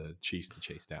the Chiefs to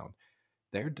chase down."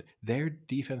 Their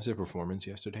defensive performance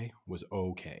yesterday was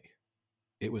okay.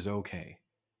 It was okay.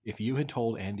 If you had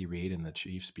told Andy Reid and the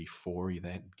Chiefs before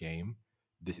that game,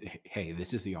 hey,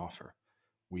 this is the offer.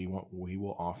 We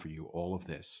will offer you all of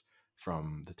this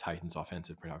from the Titans'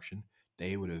 offensive production.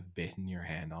 They would have bitten your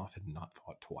hand off and not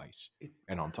thought twice. It,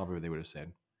 And on top of it, they would have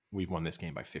said, "We've won this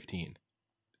game by 15."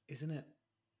 isn't it?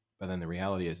 But then the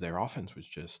reality is their offense was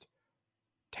just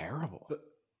terrible. But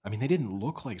I mean, they didn't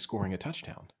look like scoring a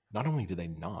touchdown. Not only did they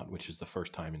not, which is the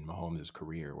first time in Mahomes'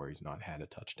 career where he's not had a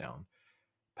touchdown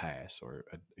pass or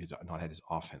he's not had his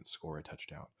offense score a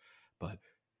touchdown, but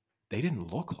they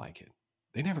didn't look like it.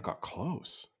 They never got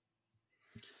close.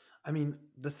 I mean,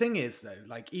 the thing is though,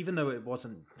 like even though it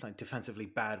wasn't like defensively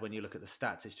bad when you look at the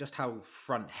stats, it's just how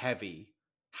front heavy,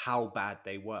 how bad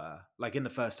they were. Like in the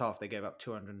first half, they gave up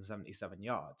 277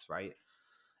 yards, right?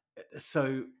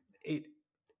 So it,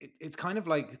 it's kind of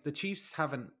like the Chiefs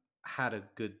haven't had a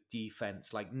good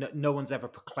defense. Like no one's ever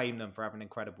proclaimed them for having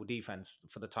incredible defense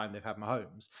for the time they've had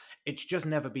Mahomes. It's just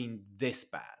never been this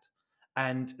bad.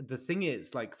 And the thing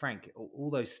is, like Frank, all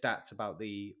those stats about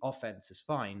the offense is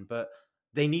fine, but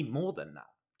they need more than that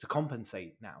to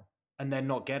compensate now, and they're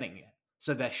not getting it.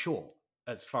 So they're short.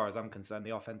 As far as I'm concerned,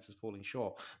 the offense is falling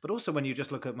short. But also, when you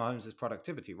just look at Mahomes'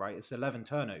 productivity, right, it's 11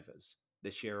 turnovers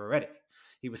this year already.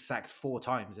 He was sacked 4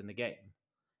 times in the game.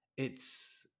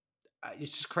 It's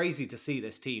just crazy to see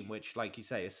this team, which, like you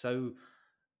say, is so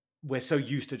we're so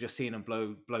used to just seeing him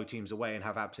blow teams away and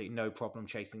have absolutely no problem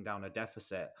chasing down a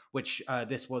deficit, which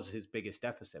this was his biggest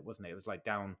deficit, wasn't it? It was like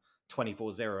down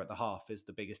 24-0 at the half is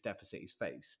the biggest deficit he's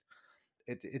faced.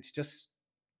 It's just,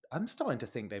 I'm starting to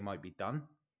think they might be done.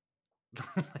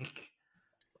 Like,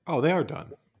 Oh, they are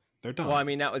done. They're done. Well, I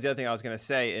mean, that was the other thing I was going to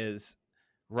say is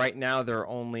right now they're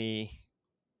only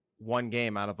one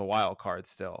game out of the wild card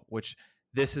still, which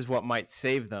this is what might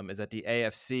save them is that the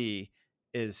AFC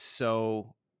is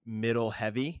so middle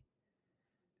heavy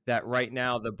that right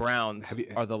now the Browns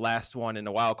are the last one in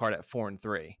the wild card at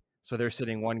 4-3. So they're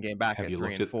sitting one game back at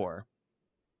 3-4.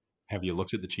 Have you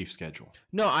looked at the Chiefs' schedule?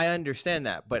 No, I understand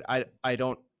that, but I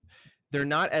don't. They're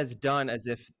not as done as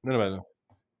if. No.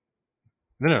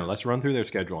 Let's run through their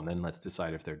schedule and then let's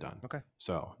decide if they're done. Okay.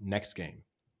 So next game,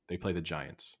 they play the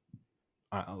Giants.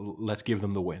 Let's give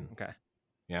them the win. Okay.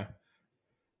 Yeah.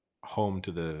 Home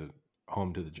to the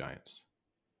Giants.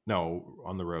 No,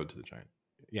 on the road to the Giants.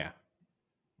 Yeah.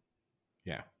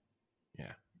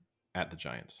 At the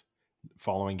Giants.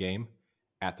 Following game,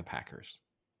 at the Packers.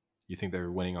 You think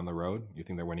they're winning on the road? You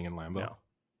think they're winning in Lambeau? No.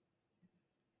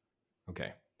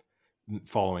 Okay.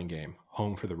 Following game,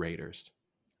 home for the Raiders.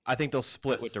 I think they'll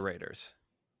split with the Raiders.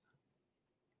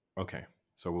 Okay.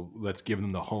 So let's give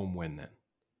them the home win then.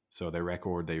 So their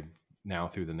record, they've now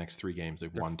through the next 3 games,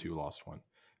 they've won 2, lost 1.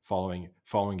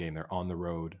 Following game, they're on the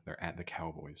road. They're at the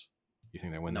Cowboys. You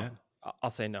think they win that? I'll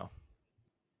say no.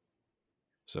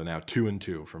 So now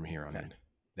 2-2 from here on in.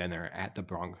 Then they're at the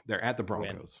They're at the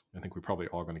Broncos. I think we're probably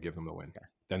all going to give them the win. Okay.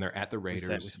 Then they're at the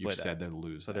Raiders. You said they'll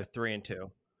lose. So they're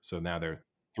 3-2. So now they're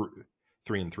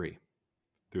 3-3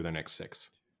 through their next 6.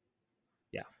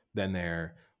 Yeah. Then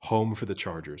they're home for the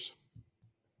Chargers.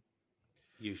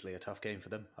 Usually a tough game for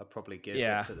them. I'd probably give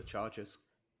it to the Chargers.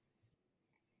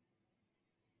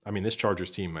 I mean, this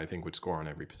Chargers team, I think, would score on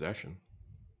every possession.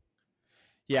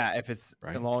 Yeah, if it's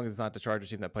as long as it's not the Chargers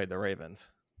team that played the Ravens.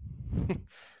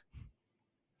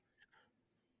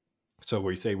 So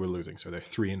we say we're losing. So they're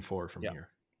 3-4 from here.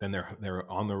 Then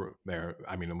they're on the.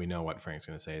 I mean, we know what Frank's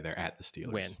going to say. They're at the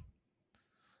Steelers. Win.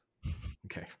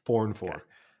 Okay, 4-4. Okay.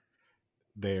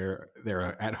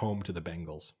 They're at home to the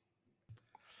Bengals.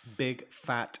 Big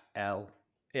fat L.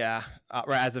 Yeah,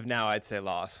 as of now, I'd say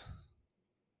loss.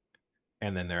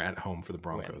 And then they're at home for the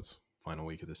Broncos. Final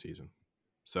week of the season.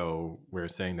 So we're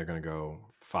saying they're going to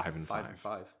go 5-5.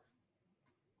 5-5.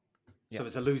 Yeah. So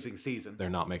it's a losing season.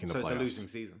 They're not making the playoffs. So it's a losing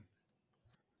season.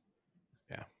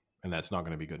 Yeah, and that's not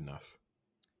going to be good enough.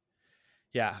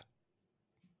 Yeah.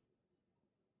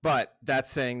 But that's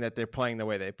saying that they're playing the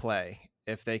way they play.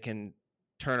 If they can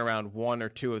turn around 1 or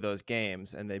 2 of those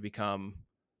games and they become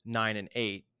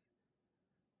 9-8,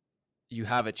 you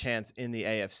have a chance in the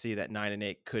AFC that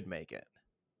 9-8 could make it.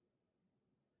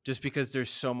 just because there's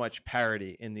so much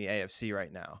parity in the AFC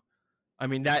right now. I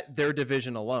mean, that their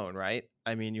division alone, right?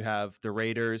 I mean, you have the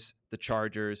Raiders, the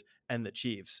Chargers, and the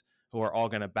Chiefs, who are all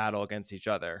going to battle against each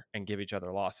other and give each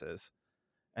other losses.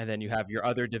 And then you have your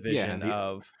other Yeah, division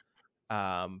of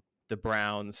the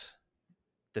Browns,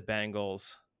 the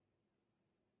Bengals,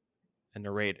 and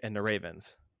the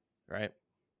Ravens, right?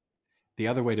 the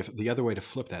other way to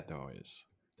flip that though is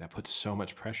that puts so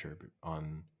much pressure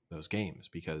on those games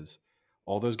because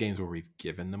all those games where we've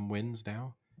given them wins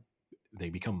now, they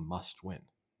become must win.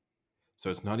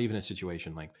 So it's not even a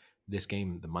situation like this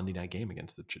game, the Monday night game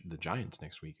against the Giants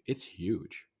next week. It's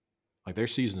huge. Like their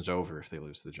season's over if they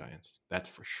lose to the Giants. That's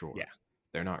for Yeah. sure.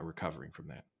 They're not recovering from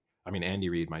that. I mean, Andy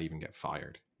Reid might even get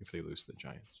fired if they lose to the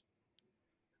Giants.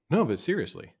 No, but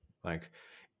seriously, like,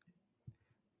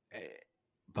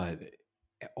 but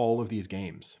all of these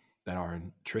games that are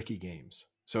tricky games.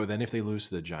 So then, if they lose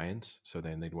to the Giants, so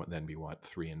then they'd then be what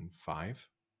 3-5,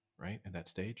 right at that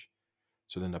stage.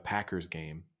 So then the Packers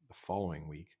game the following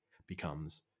week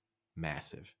becomes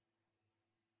massive.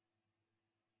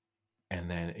 And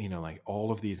then, like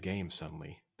all of these games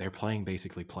suddenly, they're playing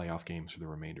basically playoff games for the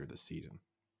remainder of the season.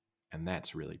 And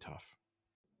that's really tough.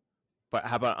 But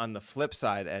how about on the flip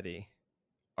side, Eddie?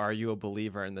 Are you a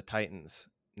believer in the Titans?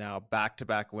 Now,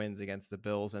 back-to-back wins against the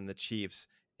Bills and the Chiefs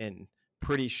in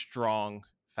pretty strong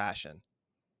fashion.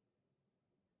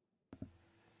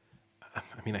 I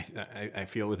mean, I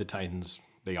feel with the Titans,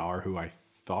 they are who I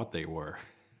thought they were,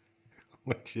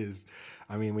 which is,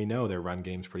 I mean, we know their run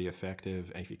game's pretty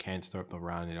effective. If you can't start the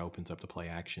run, it opens up the play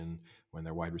action when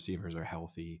their wide receivers are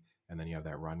healthy, and then you have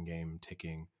that run game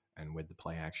ticking. And with the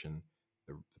play action,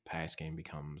 the pass game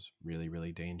becomes really,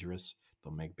 really dangerous.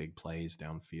 They'll make big plays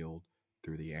downfield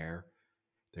through the air.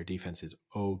 Their defense is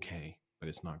okay, but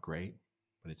it's not great,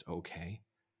 but it's okay.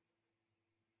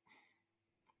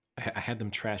 I had them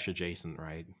trash adjacent,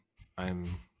 right? I'm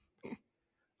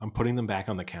putting them back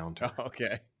on the counter,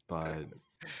 Okay. but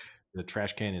the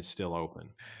trash can is still open.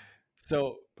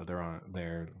 So, but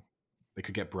they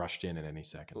could get brushed in at any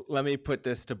second. let me put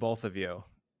this to both of you.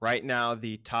 Right now,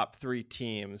 the top three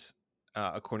teams,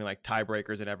 according to like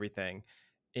tiebreakers and everything,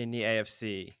 in the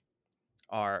AFC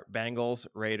are Bengals,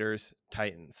 Raiders,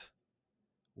 Titans.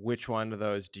 Which one of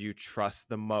those do you trust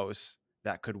the most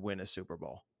that could win a Super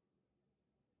Bowl?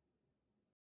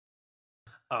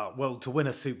 Well, to win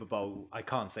a Super Bowl, I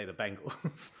can't say the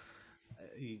Bengals.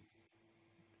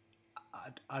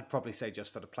 I'd probably say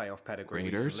just for the playoff pedigree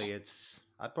Raiders? recently,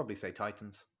 I'd probably say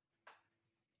Titans.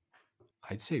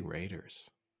 I'd say Raiders.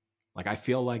 Like I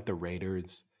feel like the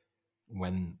Raiders,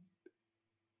 when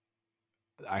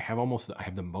I have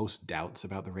the most doubts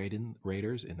about the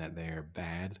Raiders in that they're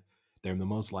bad. They're the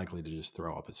most likely to just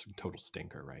throw up a total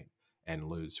stinker, right, and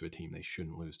lose to a team they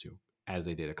shouldn't lose to, as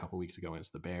they did a couple weeks ago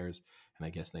against the Bears. And I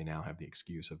guess they now have the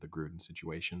excuse of the Gruden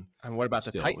situation. And what about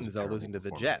the Still, it was a Titans, though, terrible losing to the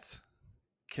performance.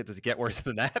 Jets? Does it get worse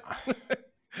than that?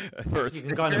 You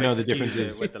can kind of No, the excuse difference it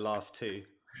is- with the last two.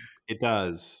 It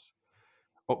does.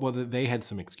 Well, they had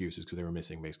some excuses because they were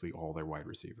missing basically all their wide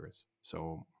receivers.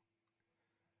 So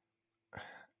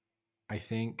I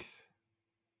think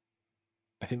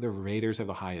the Raiders have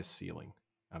the highest ceiling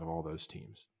out of all those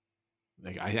teams.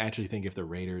 Like I actually think if the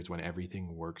Raiders, when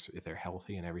everything works, if they're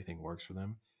healthy and everything works for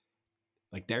them,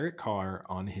 like Derek Carr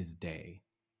on his day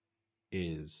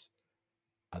is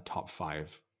a top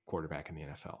 5 quarterback in the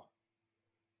NFL.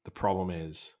 The problem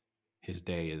is his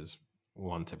day is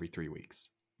once every 3 weeks.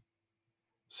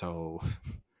 So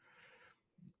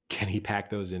can he pack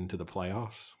those into the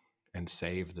playoffs and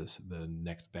save the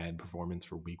next bad performance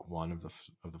for week 1 of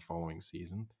the following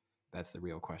season? That's the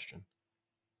real question.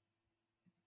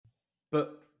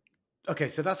 But okay,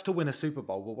 so that's to win a Super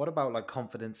Bowl. Well, what about like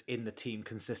confidence in the team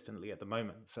consistently at the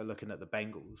moment? So looking at the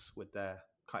Bengals with their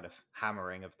kind of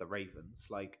hammering of the Ravens,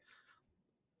 like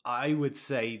I would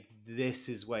say this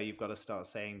is where you've got to start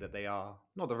saying that they are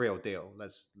not the real deal.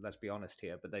 Let's be honest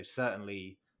here, but they've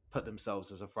certainly put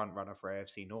themselves as a front runner for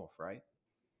AFC North, right?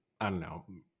 I don't know.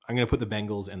 I'm going to put the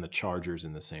Bengals and the Chargers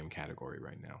in the same category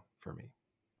right now for me.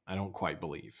 I don't quite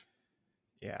believe.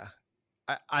 Yeah.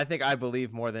 I think I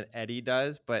believe more than Eddie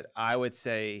does, but I would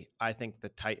say I think the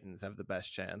Titans have the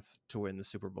best chance to win the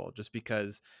Super Bowl just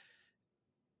because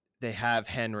they have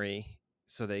Henry,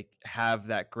 so they have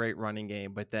that great running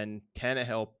game, but then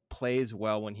Tannehill plays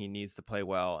well when he needs to play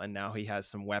well, and now he has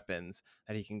some weapons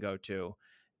that he can go to,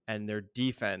 and their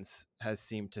defense has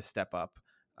seemed to step up.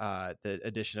 The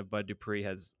addition of Bud Dupree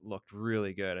has looked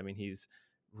really good. I mean, he's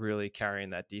really carrying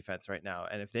that defense right now,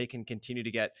 and if they can continue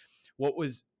to get what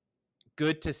was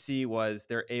good to see was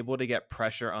they're able to get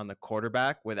pressure on the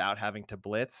quarterback without having to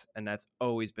blitz, and that's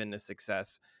always been a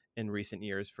success in recent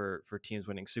years for teams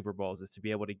winning Super Bowls, is to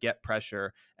be able to get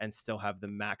pressure and still have the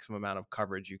maximum amount of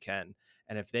coverage you can.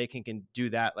 And if they can do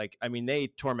that, like, I mean, they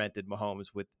tormented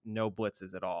Mahomes with no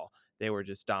blitzes at all. They were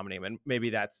just dominating, and maybe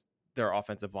that's their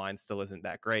offensive line still isn't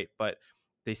that great, but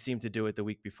they seemed to do it the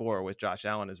week before with Josh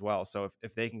Allen as well. So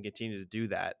if they can continue to do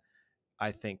that,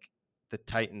 I think the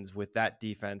Titans with that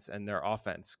defense and their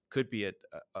offense could be a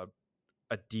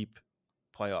deep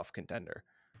playoff contender.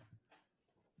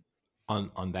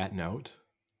 On that note,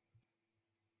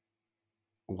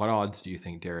 what odds do you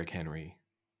think Derrick Henry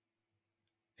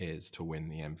is to win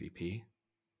the MVP?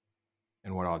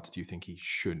 And what odds do you think he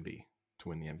should be to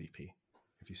win the MVP?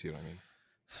 If you see what I mean.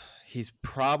 He's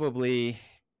probably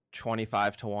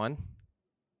 25-1.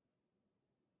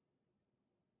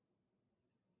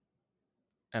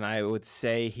 And I would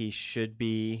say he should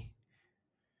be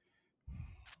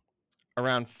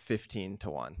around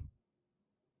 15-1.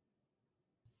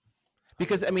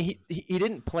 Because I mean, he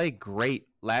didn't play great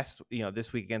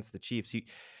this week against the Chiefs.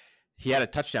 He had a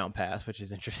touchdown pass, which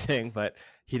is interesting, but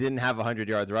he didn't have 100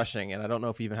 yards rushing, and I don't know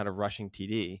if he even had a rushing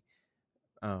TD.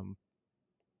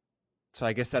 So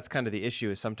I guess that's kind of the issue,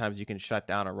 is sometimes you can shut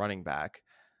down a running back.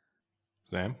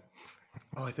 Sam?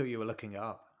 Oh, I thought you were looking it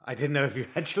up. I didn't know if you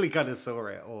actually kind of saw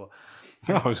it or.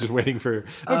 No, I was just waiting for.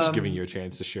 I was just giving you a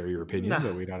chance to share your opinion,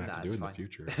 but we don't have to do it in fine. the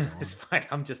future. It's fine.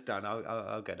 I'm just done.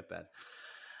 I'll go to bed.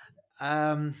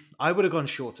 I would have gone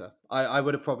shorter. I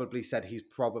would have probably said he's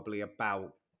probably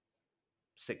about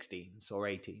 16s or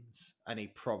 18s, and he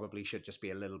probably should just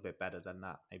be a little bit better than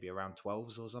that, maybe around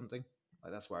 12s or something.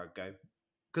 Like, that's where I'd go.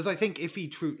 Because I think if he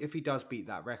does beat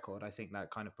that record, I think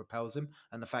that kind of propels him,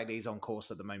 and the fact that he's on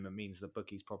course at the moment means the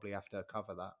bookies probably have to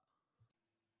cover that.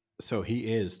 So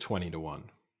he is 20-1.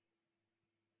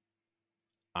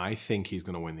 I think he's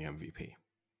going to win the MVP.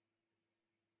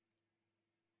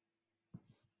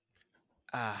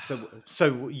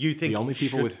 So you think the only he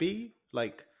people should be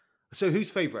like? So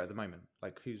who's favorite at the moment?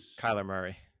 Like, who's Kyler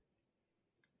Murray?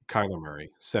 Kyler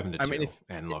Murray, 7-2. I mean,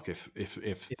 and look, if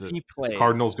the he plays,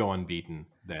 Cardinals go unbeaten,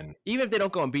 then even if they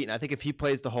don't go unbeaten, I think if he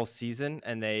plays the whole season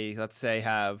and they, let's say,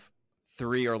 have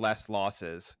 3 or less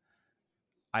losses,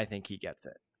 I think he gets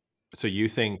it. So you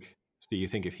think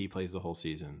if he plays the whole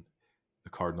season, the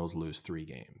Cardinals lose 3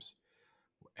 games,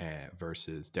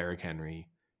 versus Derrick Henry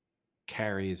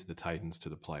carries the Titans to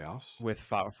the playoffs with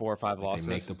 4 or 5 losses.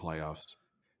 They make the playoffs.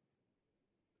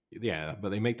 Yeah, but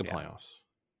they make the playoffs.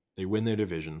 They win their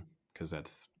division, because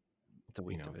it's a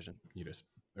weak division.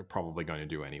 They're probably going to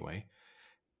do anyway.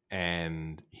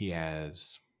 And he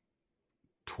has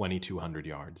 2,200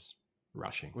 yards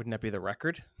rushing. Wouldn't that be the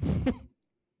record?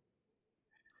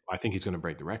 I think he's going to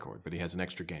break the record, but he has an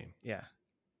extra game. Yeah.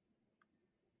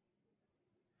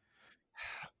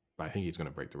 But I think he's going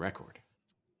to break the record.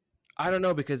 I don't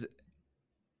know, because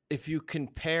if you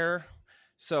compare,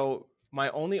 so my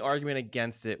only argument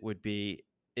against it would be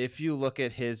if you look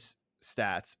at his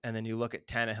stats and then you look at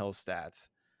Tannehill's stats,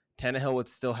 Tannehill would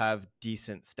still have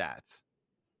decent stats.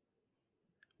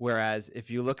 Whereas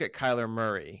if you look at Kyler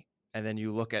Murray and then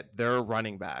you look at their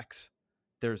running backs,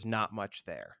 there's not much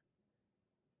there.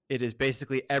 It is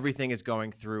basically everything is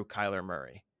going through Kyler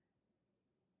Murray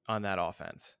on that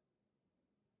offense.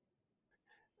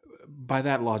 By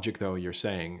that logic, though, you're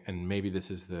saying, and maybe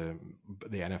this is the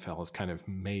NFL has kind of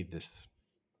made this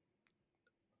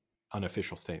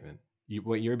unofficial statement.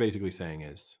 What you're basically saying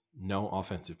is no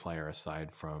offensive player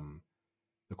aside from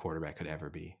the quarterback could ever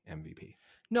be MVP.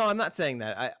 No, I'm not saying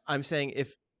that. I'm saying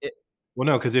well,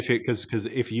 no, because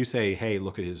if you say, hey,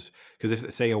 look at his, because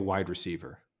if say a wide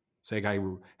receiver, say a guy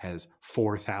who has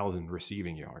 4,000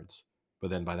 receiving yards, but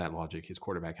then by that logic, his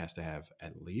quarterback has to have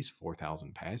at least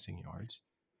 4,000 passing yards.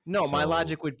 No, my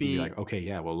logic would be like, okay,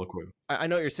 yeah, well, look what I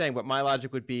know what you're saying, but my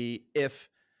logic would be if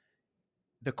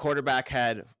the quarterback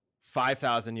had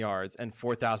 5,000 yards and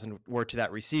 4,000 were to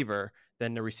that receiver,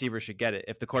 then the receiver should get it.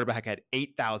 If the quarterback had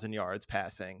 8,000 yards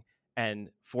passing and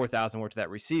 4,000 were to that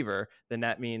receiver, then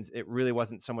that means it really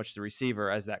wasn't so much the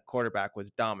receiver as that quarterback was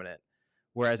dominant.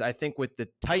 Whereas I think with the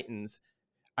Titans,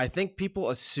 I think people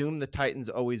assume the Titans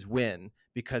always win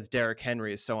because Derrick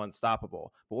Henry is so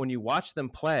unstoppable. But when you watch them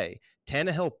play,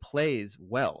 Tannehill plays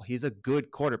well. He's a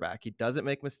good quarterback. He doesn't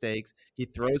make mistakes. He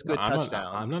throws good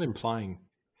touchdowns. I'm not implying.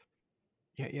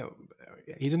 Yeah,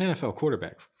 he's an NFL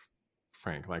quarterback,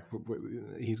 Frank. Like,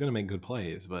 he's going to make good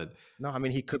plays, but no, I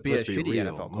mean, he could be a shitty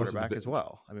NFL quarterback as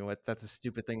well. I mean, that's a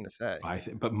stupid thing to say.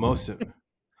 But most of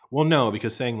well, no,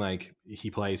 because saying like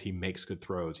he plays, he makes good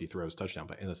throws, he throws touchdown,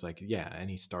 and it's like, yeah,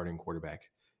 any starting quarterback,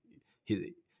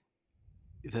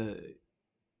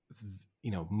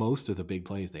 most of the big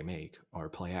plays they make are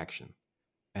play action.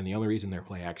 And the only reason their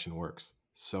play action works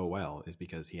so well is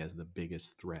because he has the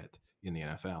biggest threat in the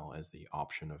NFL as the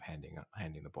option of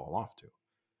handing the ball off to.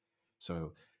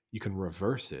 So you can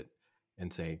reverse it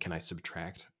and say, can I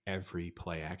subtract every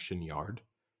play action yard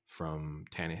from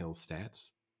Tannehill's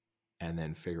stats and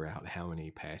then figure out how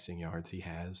many passing yards he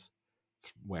has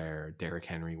where Derrick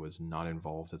Henry was not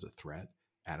involved as a threat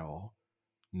at all?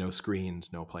 No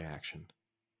screens, no play action.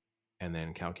 And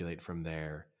then calculate from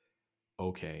there,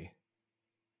 okay,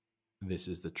 this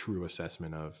is the true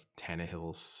assessment of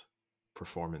Tannehill's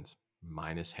performance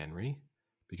minus Henry.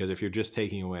 Because if you're just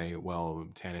taking away, well,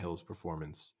 Tannehill's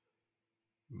performance,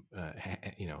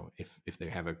 if they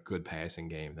have a good passing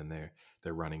game, then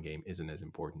their running game isn't as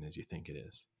important as you think it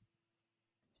is.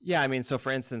 Yeah, I mean, so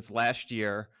for instance, last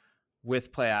year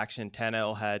with play action,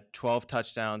 Tannehill had 12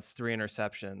 touchdowns, 3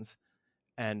 interceptions.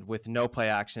 And with no play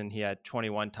action, he had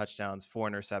 21 touchdowns, 4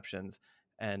 interceptions,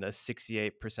 and a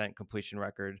 68% completion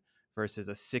record versus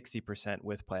a 60%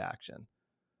 with play action.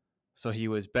 So he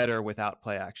was better without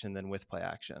play action than with play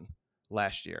action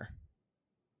last year.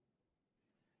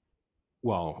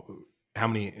 Well, how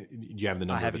many do you have the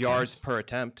number? I have of yards per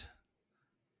attempt.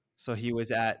 So he was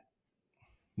at.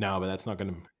 No, but that's not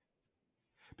going to.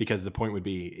 Because the point would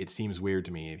be, it seems weird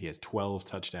to me if he has 12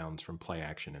 touchdowns from play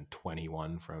action and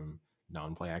 21 from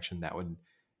non-play action. That would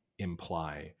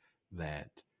imply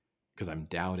that, because I'm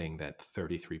doubting that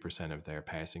 33% of their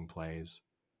passing plays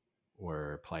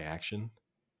were play action.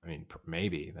 I mean,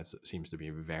 maybe that seems to be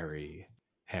very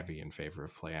heavy in favor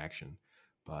of play action.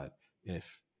 But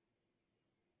if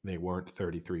they weren't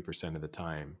 33% of the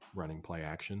time running play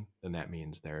action, then that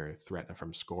means their threat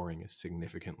from scoring is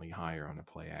significantly higher on a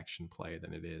play action play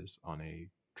than it is on a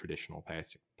traditional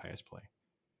pass play.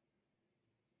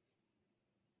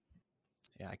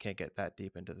 Yeah, I can't get that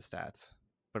deep into the stats,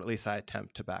 but at least I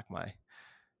attempt to back my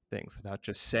things without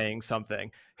just saying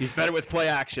something. He's better with play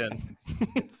action.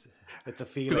 It's a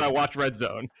feeling. Because I watch Red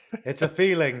Zone. It's a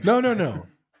feeling.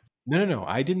 No.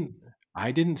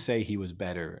 I didn't say he was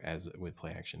better with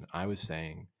play action. I was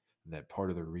saying that part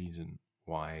of the reason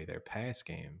why their pass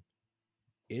game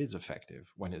is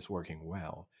effective when it's working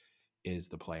well is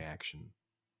the play action.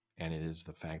 And it is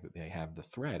the fact that they have the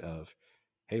threat of,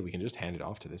 hey, we can just hand it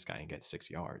off to this guy and get 6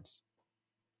 yards.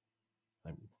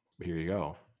 Here you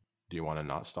go. Do you want to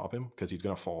not stop him? Because he's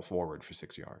going to fall forward for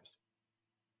 6 yards.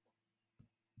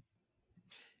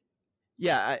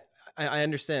 Yeah, I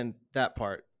understand that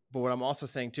part. But what I'm also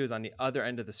saying, too, is on the other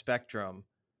end of the spectrum,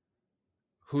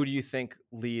 who do you think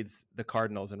leads the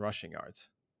Cardinals in rushing yards?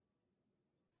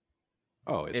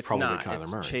 Oh, it's probably not. Kyler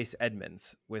It's Murray. Chase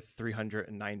Edmonds with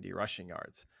 390 rushing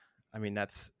yards. I mean,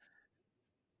 that's,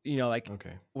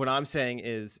 okay. What I'm saying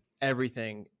is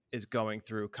everything is going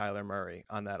through Kyler Murray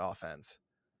on that offense.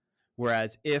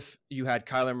 Whereas if you had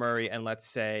Kyler Murray and let's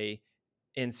say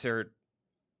insert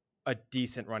a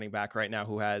decent running back right now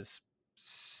who has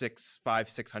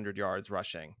 600 yards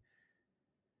rushing,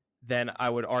 then I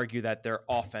would argue that their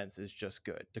offense is just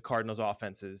good. The Cardinals'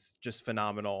 offense is just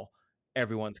phenomenal.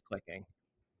 Everyone's clicking.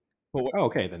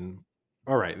 Okay, then.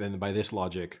 All right, then by this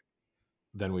logic,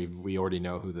 then we already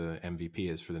know who the MVP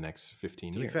is for the next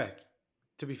 15 years.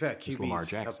 To be fair, QBs Lamar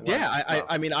Jackson. Yeah,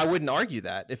 I mean, I wouldn't argue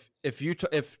that.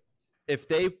 If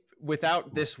they,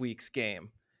 without this week's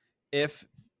game, if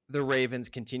the Ravens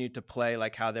continued to play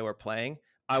like how they were playing,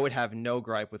 I would have no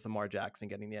gripe with Lamar Jackson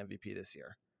getting the MVP this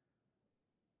year.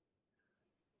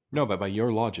 No, but by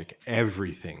your logic,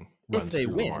 everything runs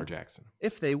through Lamar Jackson.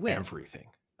 If they win. Everything.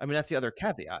 I mean, that's the other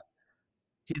caveat.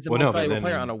 He's the most valuable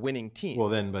player on a winning team. Well,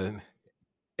 then, but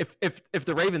if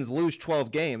the Ravens lose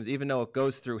 12 games, even though it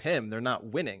goes through him, they're not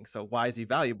winning. So why is he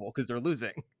valuable? Because they're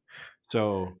losing.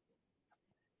 So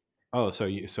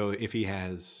if he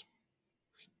has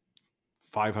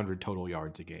 500 total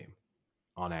yards a game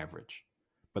on average,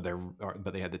 but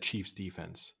they had the Chiefs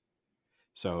defense.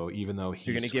 So even though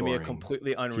you're going to give me a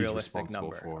completely unrealistic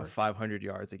number of 500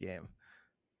 yards a game.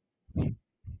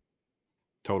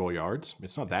 Total yards?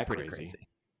 It's not that crazy.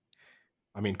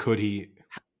 I mean, could he?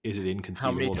 Is it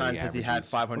inconceivable? How many times has he had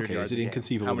 500 yards? Is it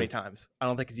inconceivable? How many times? I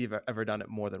don't think he's ever done it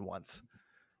more than once.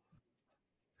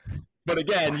 But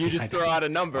again, you just throw out a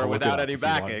number without any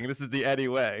backing. This is the Eddie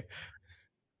way.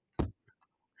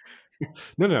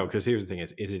 No, because here's the thing: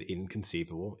 is it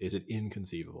inconceivable? Is it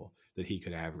inconceivable that he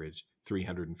could average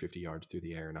 350 yards through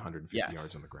the air and 150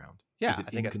 yards on the ground? Yeah, I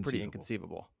think that's pretty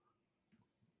inconceivable.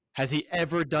 Has he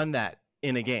ever done that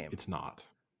in a game? It's not.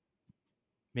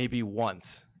 Maybe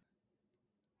once.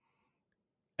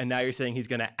 And now you're saying he's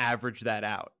going to average that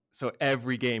out. So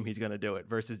every game he's going to do it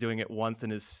versus doing it once in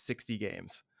his 60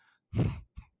 games.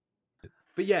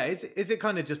 But yeah, is it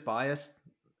kind of just biased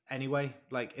anyway?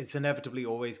 Like it's inevitably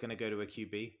always going to go to a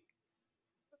QB.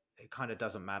 It kind of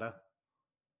doesn't matter.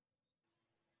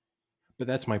 But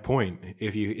that's my point.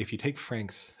 If you take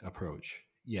Frank's approach,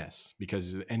 yes,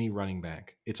 because any running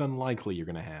back, it's unlikely you're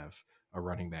going to have a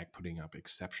running back putting up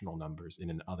exceptional numbers in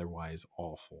an otherwise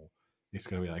awful. It's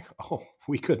going to be like, oh,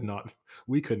 we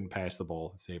couldn't pass the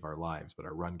ball to save our lives, but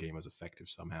our run game was effective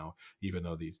somehow, even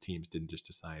though these teams didn't just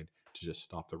decide to just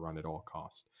stop the run at all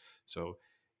costs. So,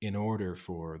 in order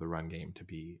for the run game to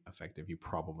be effective, you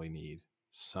probably need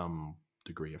some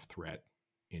degree of threat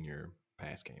in your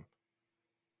pass game.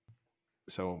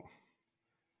 So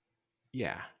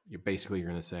yeah, you're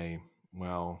going to say,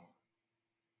 well,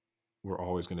 we're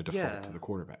always going to default Yeah, to the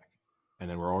quarterback, and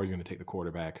then we're always going to take the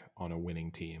quarterback on a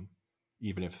winning team,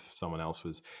 even if someone else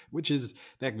was. Which is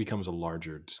that becomes a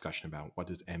larger discussion about what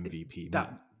does MVP mean.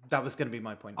 that was going to be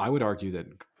my point. I would argue that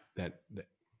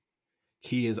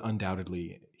he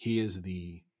is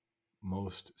the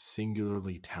most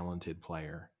singularly talented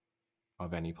player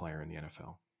of any player in the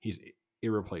NFL. He's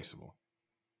irreplaceable.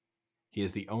 He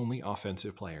is the only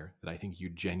offensive player that I think you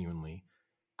genuinely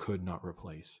could not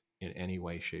replace in any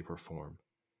way, shape, or form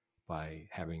by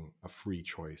having a free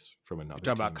choice from another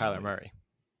Talking team. about Kyler Murray.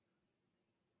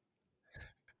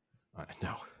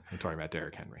 No, I'm talking about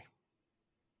Derrick Henry.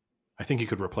 I think he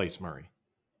could replace Murray.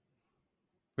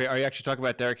 Wait, are you actually talking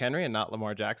about Derrick Henry and not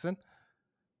Lamar Jackson?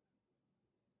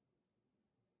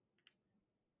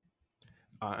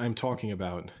 I'm talking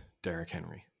about Derrick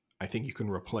Henry. I think you can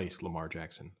replace Lamar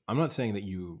Jackson. I'm not saying that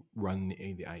you run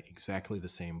exactly the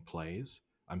same plays.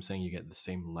 I'm saying you get the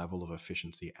same level of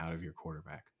efficiency out of your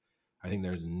quarterback. I think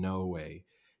there's no way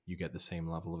you get the same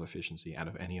level of efficiency out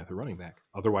of any other running back.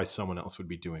 Otherwise, someone else would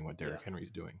be doing what Derrick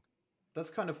Henry's doing. That's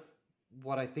kind of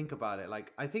what I think about it.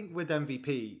 Like I think with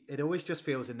MVP, it always just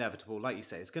feels inevitable. Like you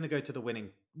say, it's going to go to the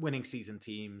winning season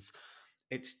teams.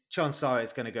 It's chances are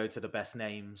it's going to go to the best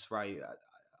names, right,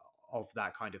 of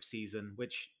that kind of season,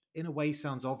 which in a way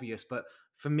sounds obvious, but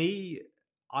for me,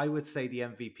 I would say the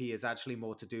MVP is actually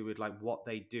more to do with like what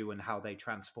they do and how they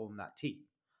transform that team.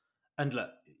 And look,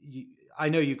 I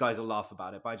know you guys will laugh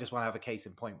about it, but I just want to have a case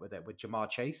in point with it with Jamar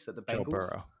Chase at the Joe Bengals.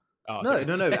 Burrow. Oh, No,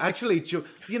 no, no. Actually,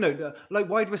 like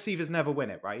wide receivers never win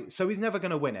it, right? So he's never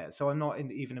going to win it. So I'm not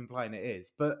even implying it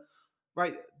is. But,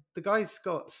 right, the guy's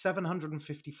got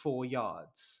 754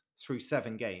 yards through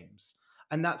 7 games.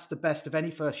 And that's the best of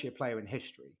any first-year player in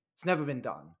history. It's never been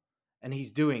done. And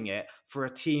he's doing it for a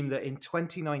team that in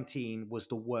 2019 was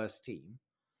the worst team.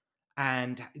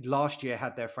 And last year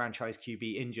had their franchise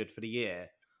QB injured for the year.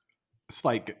 It's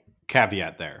like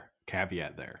caveat there.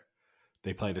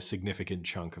 They played a significant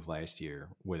chunk of last year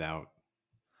without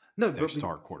their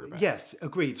star quarterback. Yes,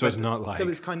 agreed. So it's not like that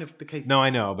was kind of the case. No, I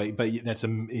know, but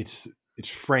it's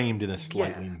framed in a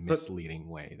slightly misleading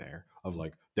way there of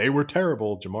like they were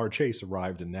terrible. Jamar Chase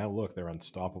arrived, and now look, they're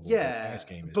unstoppable. Yeah, the pass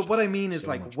game is but what I mean so is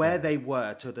like where they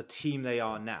were to the team they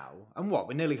are now, and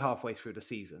we're nearly halfway through the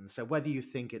season. So whether you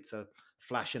think it's a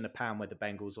flash in the pan with the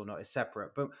Bengals or not is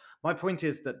separate. But my point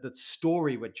is that the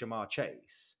story with Jamar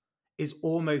Chase is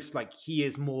almost like he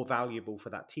is more valuable for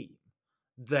that team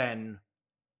than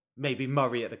maybe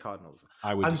Murray at the Cardinals.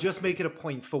 I'm just making a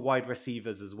point for wide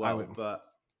receivers as well. But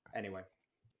anyway.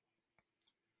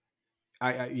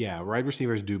 Wide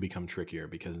receivers do become trickier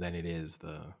because then it is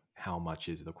how much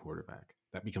is the quarterback.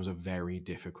 That becomes a very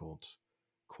difficult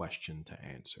question to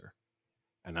answer.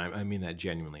 And I mean that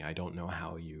genuinely. I don't know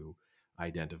how you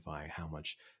identify how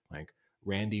much, like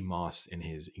Randy Moss in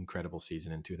his incredible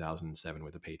season in 2007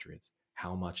 with the Patriots,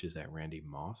 how much is that Randy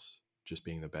Moss just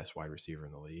being the best wide receiver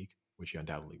in the league, which he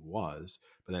undoubtedly was,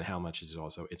 but then how much is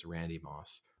also it's Randy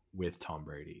Moss with Tom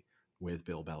Brady, with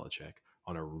Bill Belichick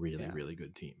on a really, really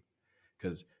good team.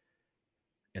 Because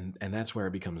and that's where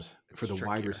it becomes for the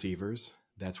wide receivers,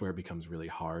 that's where it becomes really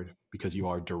hard because you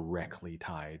are directly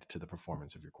tied to the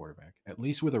performance of your quarterback. At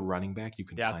least with a running back, you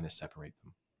can kind of separate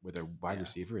them. With a wide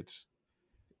receiver, it's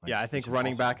I think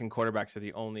running back and quarterbacks are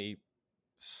the only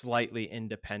slightly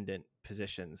independent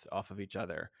positions off of each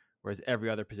other, whereas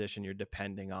every other position you're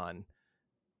depending on,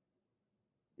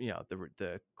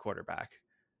 the quarterback.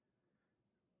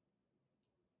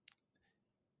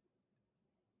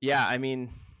 Yeah, I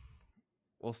mean,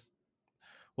 we'll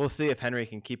see if Henry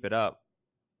can keep it up.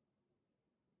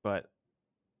 But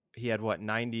he had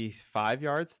 95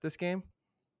 yards this game?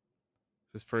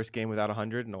 It's his first game without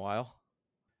 100 in a while.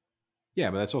 Yeah,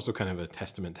 but that's also kind of a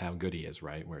testament to how good he is,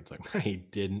 right? Where it's like, he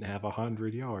didn't have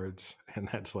 100 yards. And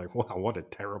that's like, wow, what a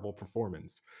terrible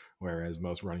performance. Whereas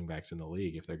most running backs in the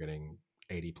league, if they're getting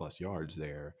 80 plus yards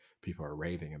there, people are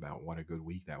raving about what a good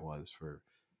week that was for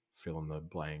fill in the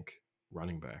blank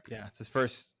running back. Yeah, it's his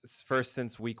first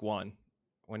since week 1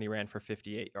 when he ran for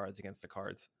 58 yards against the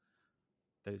Cards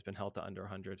that he's been held to under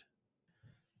 100.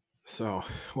 So,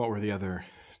 what were the other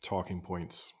talking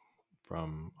points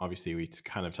from? Obviously, we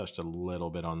kind of touched a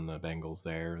little bit on the Bengals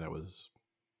there. That was,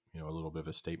 a little bit of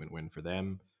a statement win for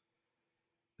them.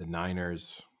 The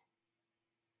Niners,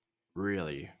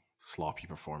 really sloppy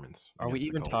performance Are we against the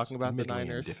even Colts, talking about the admittedly in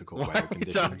Niners? difficult Why weather are we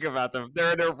talking conditions. about them?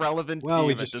 They're an irrelevant Well,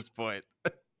 team at this point. I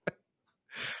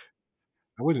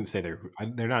wouldn't say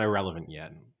they're not irrelevant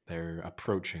yet. They're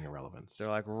approaching irrelevance. They're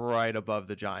like right above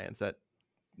the Giants at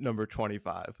number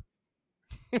 25.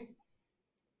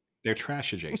 They're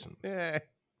trash adjacent. They're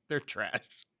trash.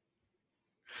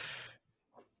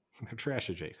 They're trash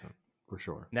adjacent, for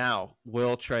sure. Now,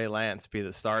 will Trey Lance be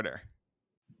the starter?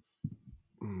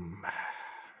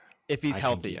 If he's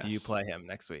healthy, do you play him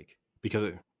next week?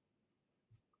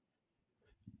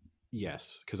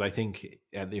 Yes, because I think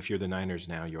if you're the Niners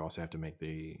now, you also have to make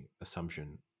the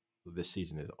assumption this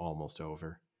season is almost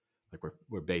over. Like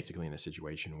we're basically in a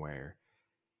situation where,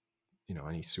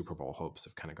 any Super Bowl hopes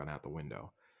have kind of gone out the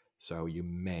window. So you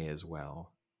may as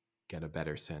well get a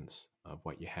better sense of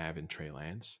what you have in Trey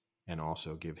Lance and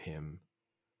also give him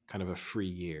kind of a free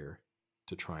year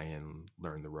to try and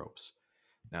learn the ropes.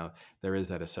 Now, there is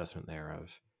that assessment there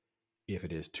of if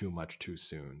it is too much too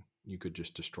soon, you could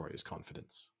just destroy his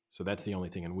confidence. So that's the only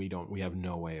thing. And we have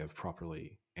no way of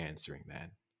properly answering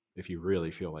that. If you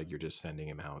really feel like you're just sending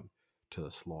him out to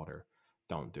the slaughter,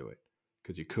 don't do it,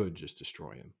 because you could just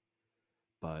destroy him.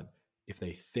 But if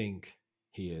they think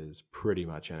he is pretty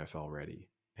much NFL ready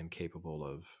and capable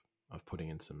of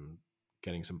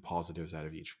getting some positives out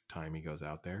of each time he goes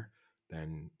out there,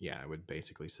 then yeah, I would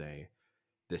basically say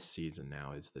this season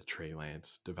now is the Trey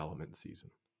Lance development season.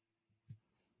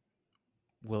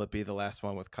 Will it be the last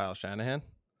one with Kyle Shanahan?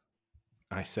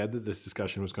 I said that this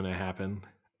discussion was going to happen,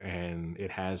 and it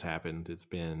has happened. It's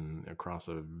been across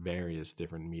various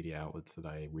different media outlets that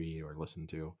I read or listen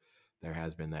to. There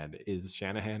has been that. Is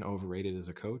Shanahan overrated as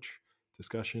a coach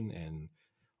discussion, and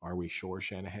are we sure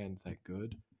Shanahan's that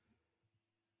good?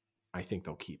 I think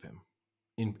they'll keep him.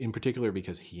 In particular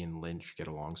because he and Lynch get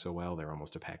along so well. They're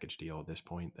almost a package deal at this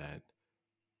point that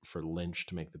for Lynch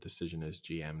to make the decision as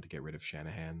GM to get rid of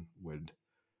Shanahan would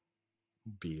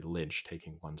be Lynch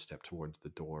taking one step towards the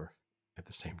door at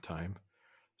the same time.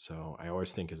 So I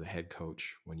always think as a head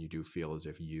coach, when you do feel as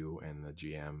if you and the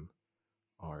GM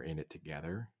are in it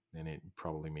together, then it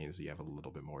probably means that you have a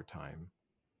little bit more time.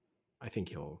 I think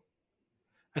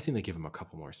they give him a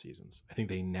couple more seasons. I think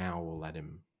they now will let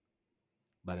him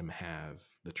have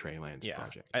the Trey Lance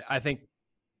project. I think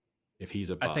if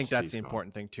he's a bust, I think that's the gone.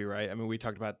 important thing too, right? I mean, we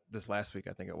talked about this last week.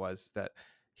 I think it was that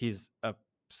he's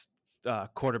a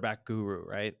quarterback guru,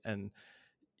 right? And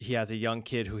he has a young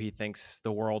kid who he thinks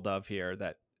the world of here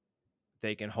that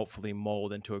they can hopefully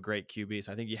mold into a great QB.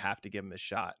 So I think you have to give him a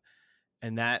shot.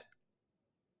 And that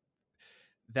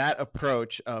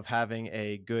approach of having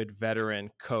a good veteran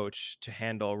coach to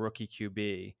handle rookie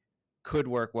QB could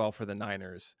work well for the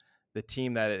Niners. The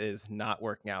team that it is not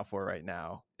working out for right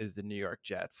now is the New York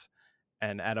Jets.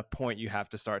 And at a point, you have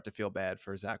to start to feel bad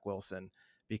for Zach Wilson,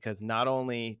 because not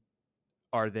only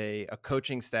are they a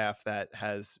coaching staff that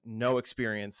has no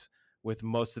experience with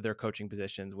most of their coaching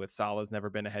positions, with Salah's never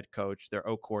been a head coach, their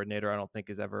O coordinator I don't think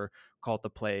has ever called the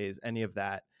plays, any of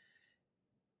that.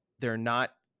 They're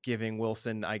not giving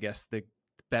Wilson, I guess, the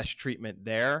best treatment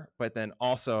there. But then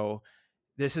also,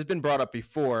 this has been brought up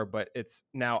before, but it's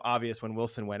now obvious when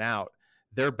Wilson went out,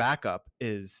 their backup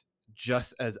is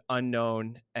just as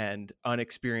unknown and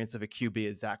unexperienced of a QB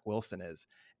as Zach Wilson is.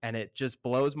 And it just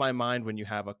blows my mind when you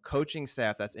have a coaching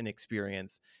staff that's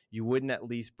inexperienced, you wouldn't at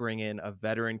least bring in a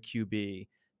veteran QB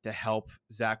to help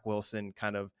Zach Wilson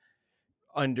kind of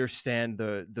understand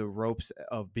the ropes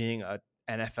of being a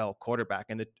NFL quarterback,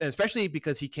 and especially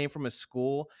because he came from a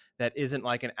school that isn't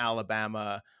like an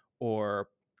Alabama or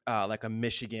like a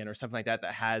Michigan or something like that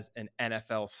has an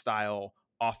NFL style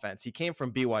offense. He came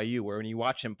from BYU, where when you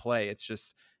watch him play, it's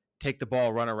just take the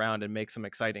ball, run around, and make some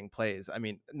exciting plays. I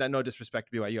mean, no disrespect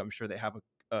to BYU, I'm sure they have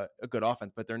a good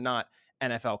offense, but they're not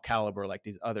NFL caliber like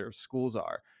these other schools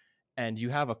are. And you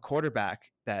have a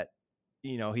quarterback that,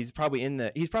 he's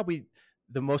probably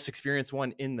the most experienced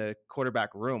one in the quarterback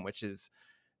room, which is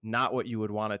not what you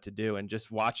would want it to do. And just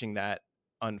watching that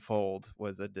unfold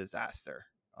was a disaster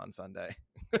on Sunday.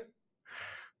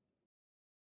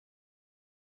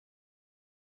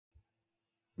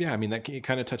 Yeah, I mean, that it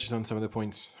kind of touches on some of the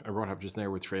points I brought up just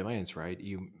there with Trey Lance, right?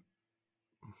 You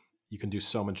can do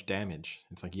so much damage.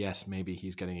 It's like, yes, maybe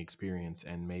he's getting experience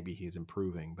and maybe he's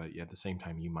improving, but at the same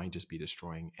time, you might just be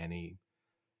destroying any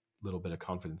little bit of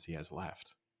confidence he has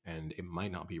left, and it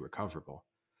might not be recoverable.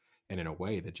 And in a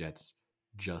way, the Jets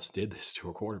just did this to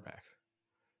a quarterback.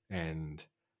 And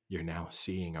you're now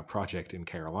seeing a project in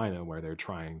Carolina where they're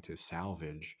trying to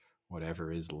salvage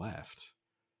whatever is left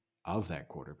of that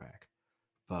quarterback.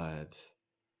 But,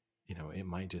 it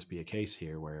might just be a case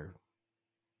here where,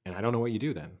 and I don't know what you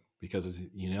do then, because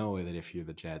you know that if you're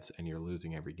the Jets and you're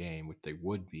losing every game, which they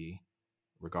would be,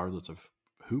 regardless of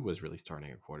who was really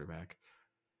starting a quarterback,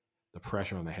 the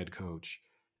pressure on the head coach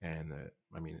and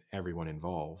everyone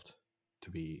involved to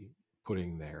be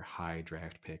putting their high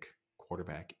draft pick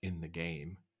quarterback in the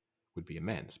game would be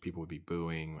immense. People would be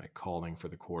booing, like calling for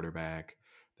the quarterback.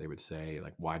 They would say,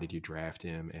 like, why did you draft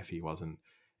him if he wasn't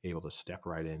able to step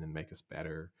right in and make us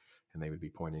better? And they would be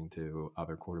pointing to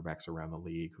other quarterbacks around the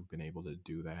league who've been able to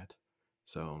do that.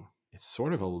 So it's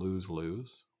sort of a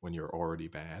lose-lose when you're already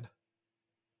bad.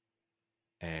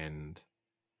 And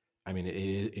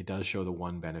it does show the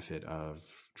one benefit of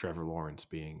Trevor Lawrence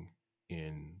being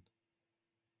in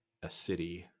a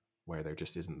city where there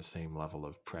just isn't the same level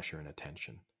of pressure and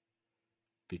attention.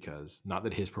 Because not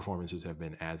that his performances have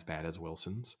been as bad as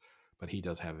Wilson's, but he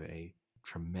does have a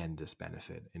tremendous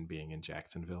benefit in being in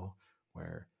Jacksonville,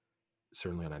 where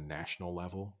certainly on a national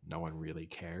level, no one really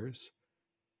cares.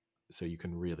 So you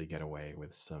can really get away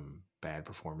with some bad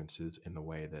performances in the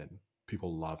way that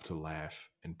people love to laugh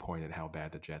and point at how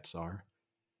bad the Jets are.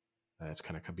 It's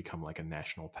kind of become like a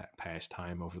national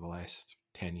pastime over the last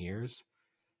 10 years.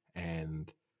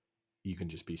 And you can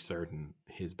just be certain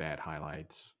his bad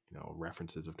highlights,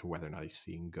 references to whether or not he's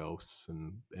seeing ghosts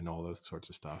and all those sorts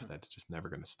of stuff, that's just never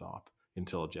going to stop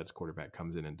until a Jets quarterback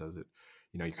comes in and does it.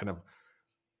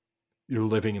 You're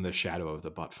living in the shadow of the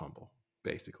butt fumble,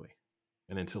 basically.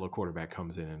 And until a quarterback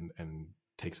comes in and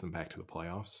takes them back to the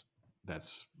playoffs,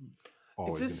 that's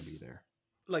always going to be there.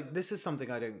 Like, this is something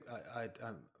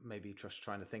I'm maybe just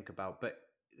trying to think about, but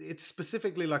it's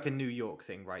specifically like a New York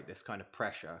thing, right? This kind of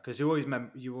pressure, because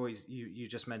you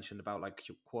just mentioned about like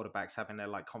your quarterbacks having their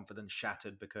like confidence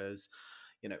shattered because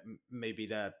maybe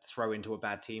they're throwing to a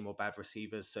bad team or bad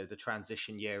receivers, so the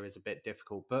transition year is a bit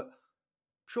difficult. But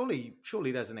surely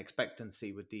there's an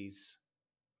expectancy with these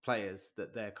players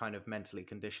that they're kind of mentally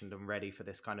conditioned and ready for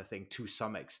this kind of thing to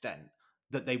some extent,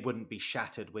 that they wouldn't be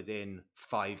shattered within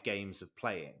 5 games of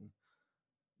playing.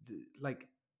 Like,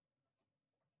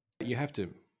 you have to,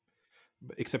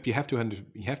 except you have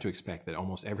to expect that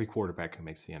almost every quarterback who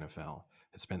makes the NFL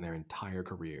has spent their entire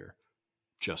career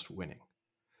just winning.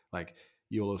 Like,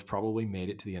 you'll have probably made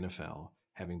it to the NFL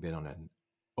having been on an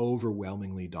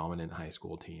overwhelmingly dominant high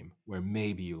school team where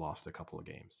maybe you lost a couple of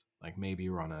games. Like, maybe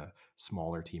you were on a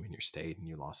smaller team in your state and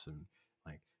you lost some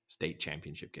like state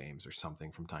championship games or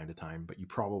something from time to time, but you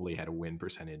probably had a win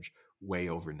percentage way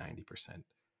over 90%.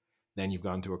 Then you've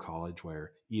gone to a college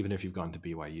where, even if you've gone to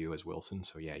BYU as Wilson,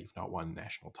 so yeah, you've not won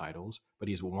national titles, but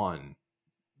he's won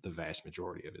the vast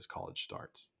majority of his college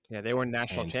starts. Yeah, they were in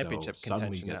national And championship so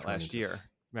suddenly contention you get that thrown last into year.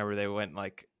 Remember, they went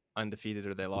like undefeated,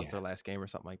 or they lost Yeah. their last game or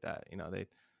something like that.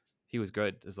 He was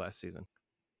good his last season.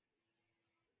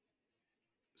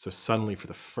 So suddenly, for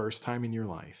the first time in your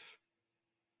life,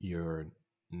 you're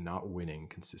not winning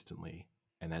consistently.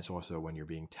 And that's also when you're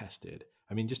being tested.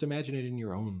 I mean, just imagine it in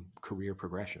your own career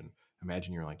progression.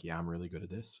 Imagine you're like, yeah, I'm really good at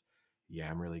this.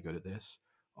 Yeah, I'm really good at this.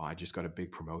 Oh, I just got a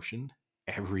big promotion.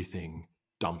 Everything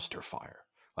dumpster fire.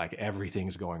 Like,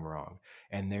 everything's going wrong.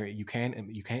 And there you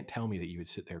can't tell me that you would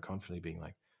sit there confidently being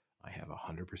like, I have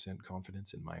 100%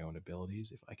 confidence in my own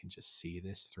abilities. If I can just see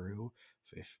this through,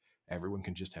 if everyone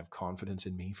can just have confidence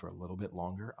in me for a little bit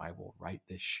longer, I will right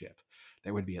this ship.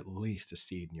 There would be at least a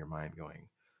seed in your mind going,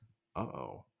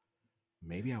 uh-oh,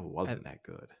 maybe I wasn't that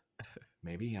good.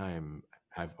 Maybe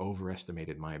I've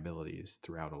overestimated my abilities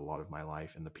throughout a lot of my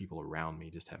life, and the people around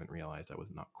me just haven't realized I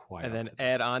was not quite And up then to this.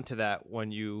 add on to that,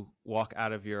 when you walk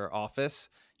out of your office,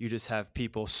 you just have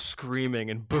people screaming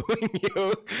and booing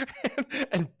you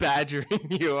and badgering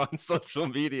you on social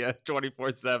media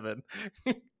 24/7,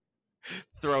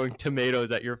 throwing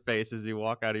tomatoes at your face as you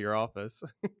walk out of your office.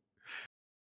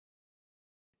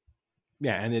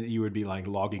 Yeah, and then you would be like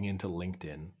logging into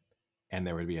LinkedIn, and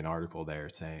there would be an article there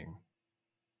saying,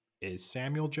 is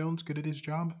Samuel Jones good at his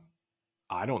job?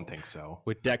 I don't think so.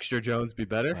 Would Dexter Jones be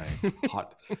better? Like,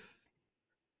 hot.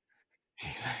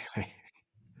 Exactly.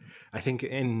 I think,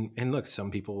 and look, some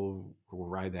people will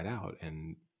ride that out,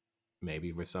 and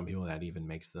maybe with some people that even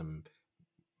makes them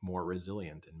more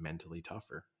resilient and mentally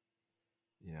tougher.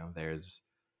 There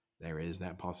is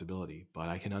that possibility, but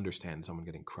I can understand someone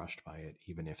getting crushed by it,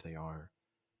 even if they are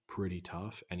pretty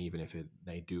tough. And even if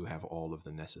they do have all of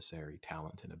the necessary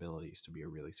talent and abilities to be a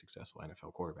really successful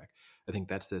NFL quarterback, I think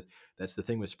that's the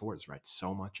thing with sports, right?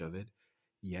 So much of it,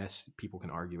 yes, people can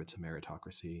argue it's a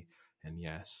meritocracy, and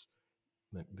yes,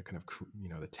 the kind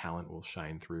of the talent will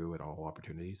shine through at all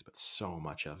opportunities, but so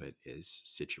much of it is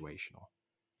situational.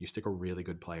 You stick a really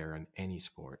good player in any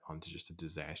sport onto just a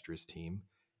disastrous team.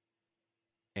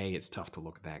 A, it's tough to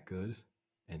look that good,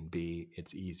 and B,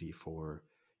 it's easy for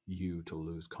you to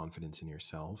lose confidence in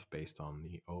yourself based on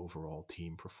the overall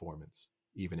team performance.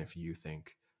 Even if you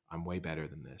think I'm way better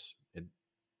than this,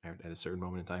 at a certain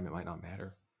moment in time, it might not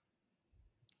matter.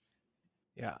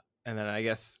 Yeah. And then I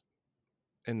guess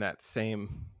in that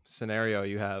same scenario,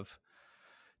 you have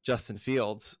Justin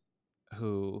Fields,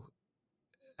 who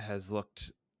has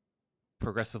looked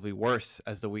progressively worse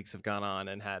as the weeks have gone on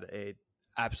and had a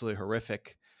absolutely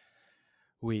horrific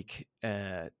week.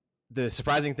 The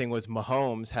surprising thing was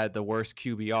Mahomes had the worst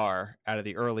QBR out of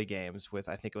the early games with,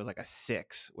 I think it was like a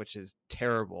 6, which is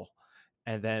terrible.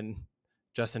 And then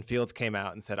Justin Fields came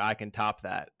out and said, I can top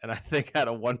that. And I think had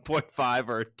a 1.5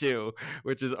 or a 2,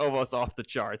 which is almost off the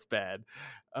charts bad.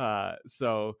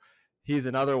 So he's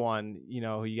another one,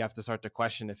 who you have to start to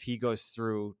question if he goes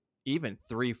through even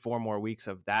 3-4 more weeks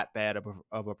of that bad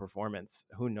of a performance.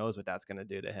 Who knows what that's going to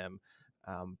do to him?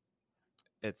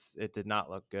 It did not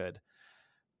look good.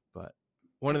 But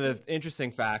one of the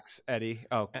interesting facts, Eddie.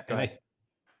 Oh, go And ahead.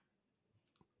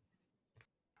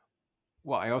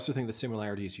 I also think the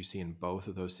similarities you see in both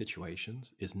of those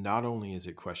situations is not only is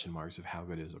it question marks of how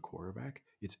good is a quarterback,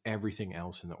 it's everything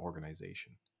else in the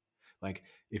organization. Like,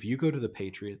 if you go to the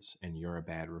Patriots and you're a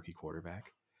bad rookie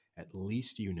quarterback, at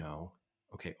least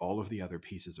okay, all of the other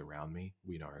pieces around me,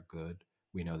 we know are good.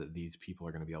 We know that these people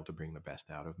are going to be able to bring the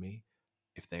best out of me.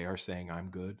 If they are saying I'm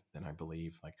good, then I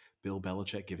believe, like, Bill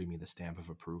Belichick giving me the stamp of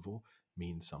approval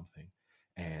means something.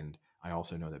 And I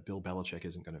also know that Bill Belichick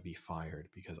isn't going to be fired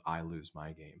because I lose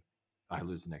my game. I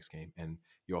lose the next game. And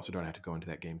you also don't have to go into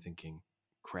that game thinking,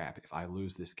 crap, if I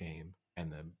lose this game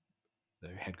and the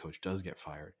head coach does get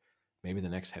fired, maybe the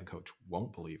next head coach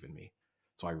won't believe in me.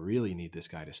 So I really need this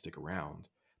guy to stick around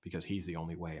because he's the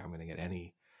only way I'm going to get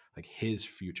any, like, his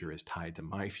future is tied to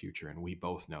my future. And we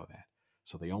both know that.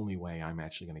 So the only way I'm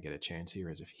actually going to get a chance here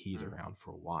is if he's around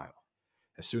for a while.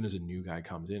 As soon as a new guy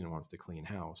comes in and wants to clean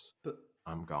house, But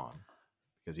I'm gone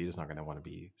because he's not going to want to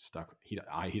be stuck. He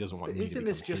doesn't want But me to isn't become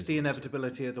this just his the loser.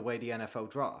 inevitability of the way the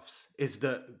NFL drafts? Is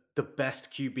that the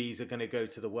best QBs are going to go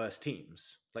to the worst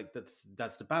teams? Like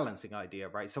that's the balancing idea,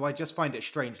 right? So I just find it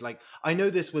strange. Like, I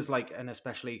know this was like an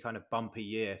especially kind of bumpy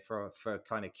year for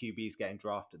kind of QBs getting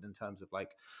drafted in terms of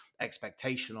like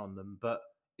expectation on them, but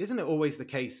isn't it always the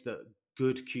case that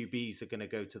good QBs are going to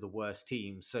go to the worst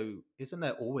teams? So isn't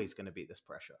there always going to be this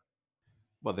pressure?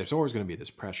 Well, there's always going to be this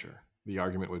pressure. The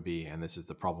argument would be, and this is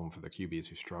the problem for the QBs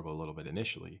who struggle a little bit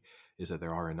initially, is that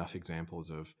there are enough examples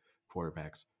of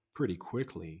quarterbacks pretty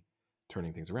quickly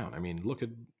turning things around. I mean, look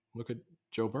at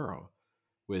Joe Burrow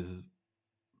with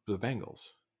the Bengals.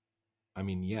 I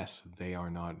mean, yes, they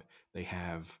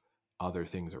have other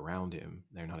things around him.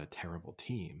 They're not a terrible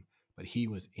team, but he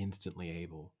was instantly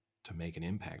able to make an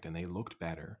impact, and they looked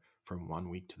better from one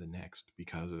week to the next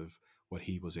because of what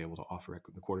he was able to offer at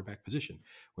the quarterback position.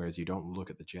 Whereas you don't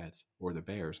look at the Jets or the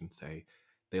Bears and say,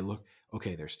 they look,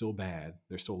 okay, they're still bad,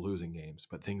 they're still losing games,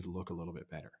 but things look a little bit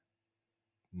better.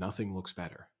 Nothing looks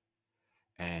better.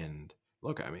 And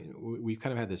look, I mean, we've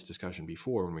kind of had this discussion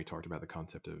before when we talked about the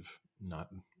concept of not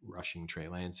rushing Trey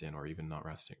Lance in or even not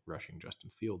rushing Justin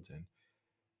Fields in.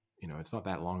 It's not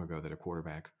that long ago that a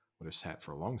quarterback would have sat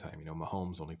for a long time.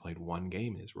 Mahomes only played one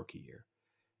game in his rookie year.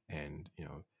 And,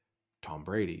 Tom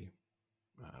Brady,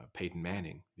 Peyton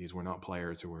Manning, these were not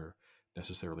players who were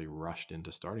necessarily rushed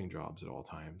into starting jobs at all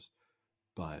times.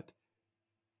 But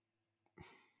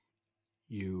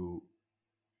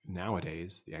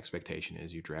nowadays, the expectation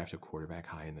is you draft a quarterback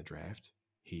high in the draft,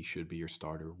 he should be your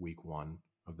starter week 1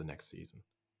 of the next season.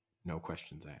 No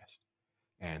questions asked.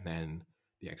 And then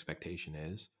the expectation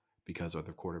is, because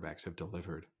other quarterbacks have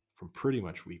delivered from pretty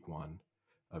much week 1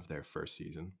 of their first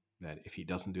season, that if he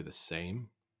doesn't do the same,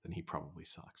 then he probably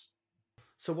sucks.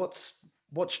 So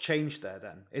what's changed there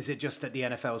then? Is it just that the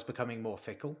NFL is becoming more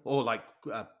fickle, or like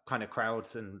kind of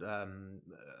crowds and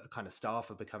kind of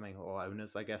staff are becoming, or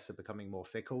owners, I guess, are becoming more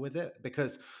fickle with it?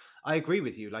 Because I agree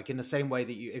with you. Like, in the same way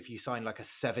that if you sign like a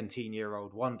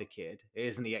 17-year-old wonder kid, it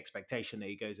isn't the expectation that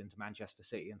he goes into Manchester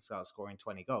City and starts scoring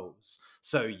 20 goals.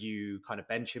 So you kind of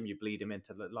bench him, you bleed him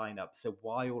into the lineup. So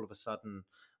why all of a sudden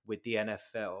with the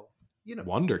NFL,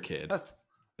 Wonder kid. That's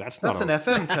an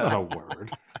FM term. Not a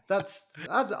word.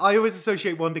 I always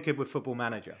associate Wonder Kid with Football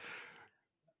Manager.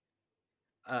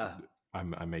 Uh,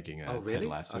 I'm making oh, a Ted really?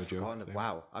 Lasso I've joke. forgotten. So.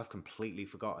 Wow, I've completely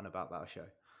forgotten about that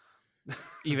show.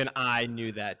 Even I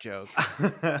knew that joke.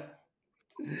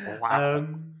 Wow.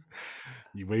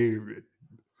 We,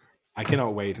 I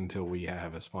cannot wait until we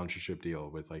have a sponsorship deal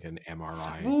with like an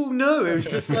MRI well, no, it was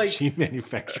just like machine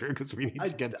manufacturer because we need I,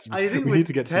 to get some. I think We need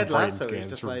to with get some Ted brain Lasso, it's scans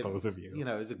just from like, both of you. you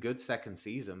know, it's a good second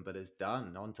season, but it's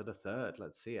done. On to the third.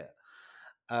 Let's see it.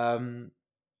 Um,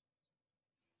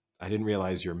 I didn't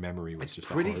realize your memory was just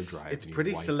a hard drive it's and you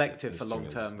pretty wiped it selective as for soon long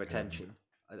as term you kind of. retention.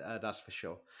 That's for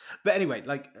sure. But anyway,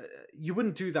 like you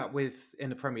wouldn't do that with in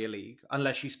the Premier League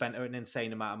unless you spent an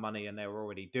insane amount of money and they were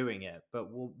already doing it. But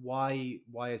why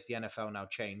has the NFL now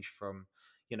changed from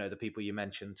the people you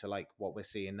mentioned to like what we're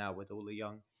seeing now with all the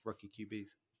young rookie QBs?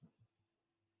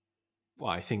 Well,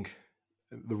 I think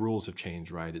the rules have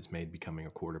changed, right? It's made becoming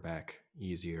a quarterback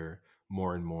easier.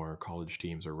 More and more college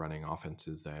teams are running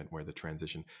offenses that where the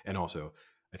transition, and also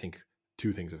I think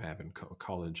two things have happened.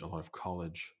 A lot of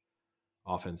college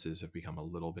offenses have become a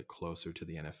little bit closer to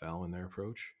the NFL in their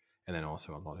approach, and then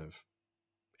also a lot of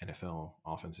NFL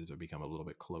offenses have become a little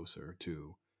bit closer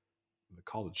to the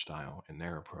college style in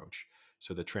their approach.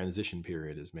 So the transition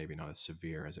period is maybe not as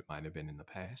severe as it might have been in the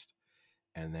past.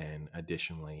 And then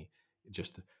additionally,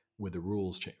 just with the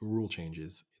rule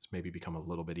changes, it's maybe become a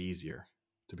little bit easier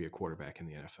to be a quarterback in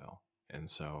the NFL. And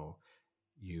so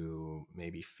you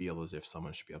maybe feel as if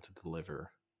someone should be able to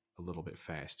deliver a little bit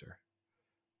faster.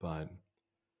 But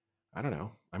I don't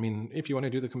know. I mean, if you want to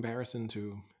do the comparison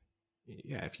to,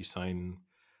 yeah, if you sign,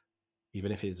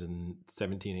 even if he's a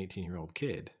 17, 18-year-old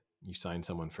kid, you sign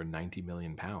someone for 90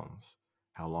 million pounds,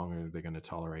 how long are they going to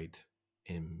tolerate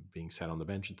him being sat on the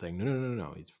bench and saying, no, no, no, no,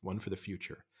 no, it's one for the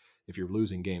future? If you're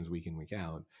losing games week in, week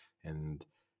out, and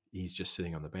he's just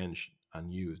sitting on the bench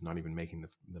unused, not even making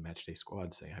the match day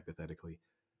squad, say, hypothetically,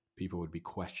 people would be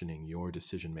questioning your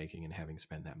decision making and having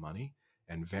spent that money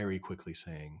and very quickly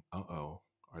saying, uh-oh,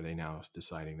 are they now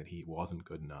deciding that he wasn't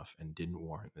good enough and didn't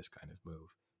warrant this kind of move?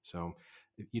 So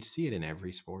you'd see it in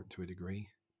every sport to a degree.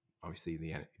 Obviously,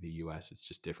 the U.S. is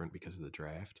just different because of the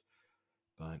draft.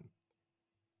 But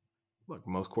look,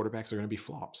 most quarterbacks are going to be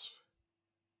flops.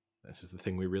 This is the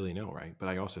thing we really know, right? But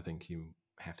I also think you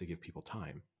have to give people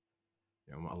time.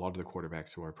 A lot of the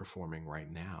quarterbacks who are performing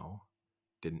right now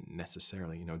didn't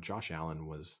necessarily. Josh Allen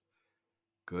was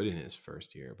good in his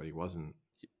first year, but he wasn't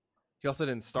He also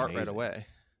didn't start right amazing. away.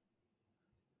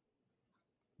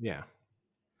 Yeah,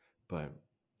 but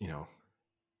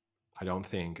I don't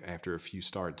think after a few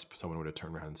starts, someone would have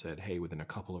turned around and said, hey, within a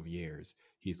couple of years,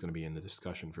 he's going to be in the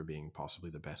discussion for being possibly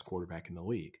the best quarterback in the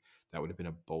league. That would have been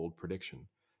a bold prediction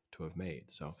to have made.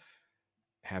 So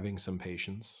having some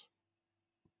patience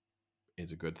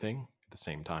is a good thing. At the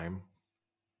same time,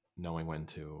 knowing when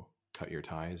to cut your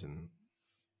ties and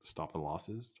stop the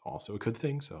losses, also a good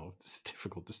thing. So it's a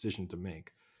difficult decision to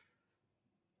make.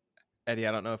 Eddie,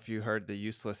 I don't know if you heard the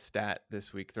useless stat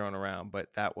this week thrown around, but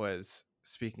that was,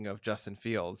 speaking of Justin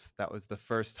Fields, that was the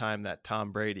first time that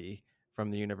Tom Brady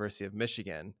from the University of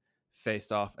Michigan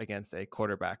faced off against a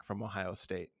quarterback from Ohio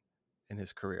State in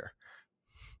his career.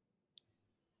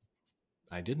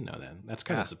 I didn't know that. That's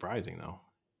kind of surprising, though.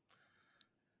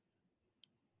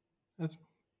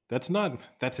 That's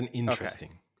an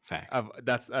interesting fact.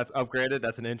 That's upgraded.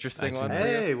 That's an interesting one for you.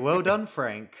 Hey, well done,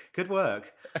 Frank. Good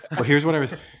work. Well, here's what I would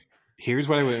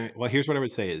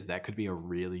say is that could be a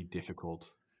really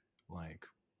difficult like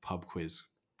pub quiz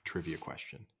trivia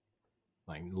question.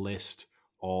 Like list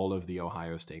all of the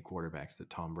Ohio State quarterbacks that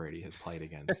Tom Brady has played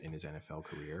against in his NFL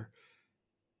career.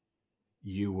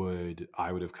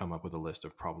 I would have come up with a list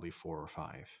of probably 4 or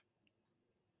 5.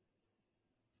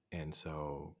 And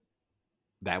so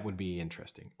that would be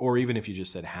interesting. Or even if you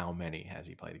just said how many has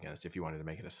he played against, if you wanted to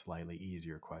make it a slightly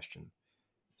easier question.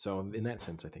 So in that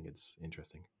sense, I think it's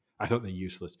interesting. I thought the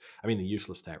useless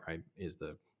stat, right, is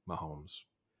the Mahomes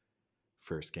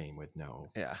first game with no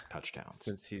touchdowns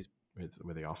since he's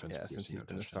with the offense since producing he's no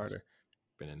been a touchdowns. starter.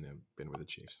 Been with the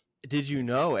Chiefs. Did you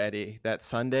know, Eddie, that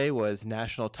Sunday was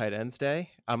National Tight Ends Day?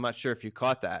 I'm not sure if you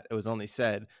caught that. It was only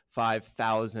said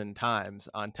 5,000 times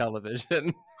on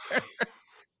television.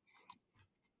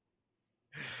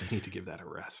 They need to give that a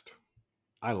rest.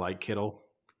 I like Kittle,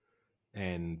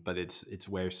 but it's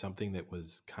where something that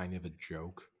was kind of a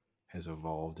joke has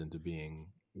evolved into being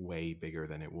way bigger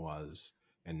than it was,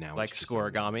 and now like it's just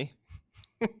scorigami.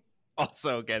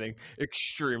 Also getting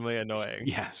extremely annoying.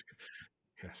 Yes.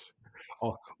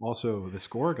 Also, the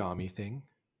scorigami thing.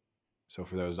 So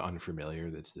for those unfamiliar,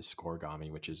 that's the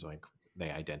scorigami, which is like they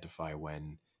identify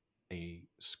when a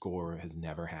score has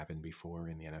never happened before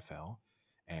in the NFL.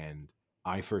 And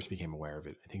I first became aware of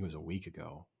it, I think it was a week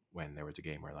ago, when there was a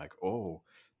game where like, oh,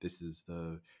 this is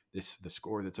the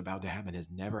score that's about to happen has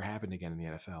never happened again in the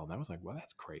NFL. And I was like, well,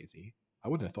 that's crazy. I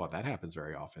wouldn't have thought that happens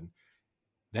very often.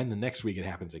 Then the next week it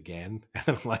happens again.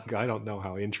 And I'm like, I don't know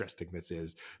how interesting this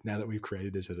is. Now that we've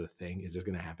created this as a thing, is this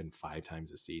going to happen 5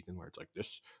 times a season where it's like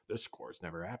this score's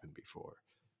never happened before?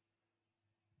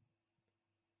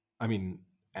 I mean,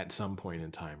 at some point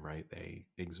in time, right, they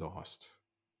exhaust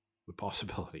the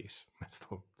possibilities. That's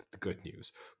the good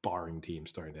news, barring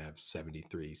teams starting to have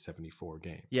 73, 74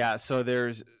 games. Yeah, so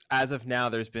as of now,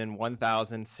 there's been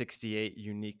 1,068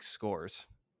 unique scores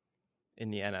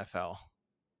in the NFL.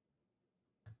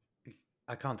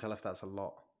 I can't tell if that's a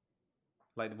lot.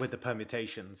 Like with the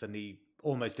permutations and the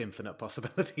almost infinite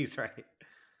possibilities, right?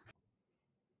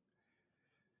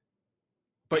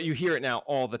 But you hear it now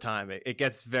all the time. It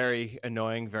gets very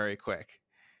annoying very quick.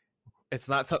 It's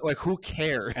not so, like, who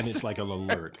cares? And it's like an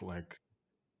alert, like,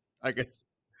 I guess.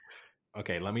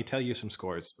 Okay, let me tell you some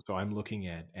scores. So I'm looking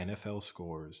at NFL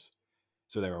scores.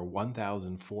 So there are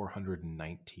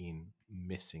 1,419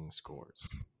 missing scores.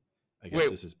 I guess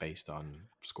this is based on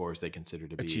scores they consider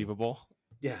to be achievable.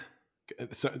 Yeah.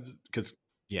 So because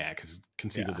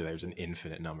conceivably there's an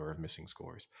infinite number of missing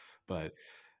scores. But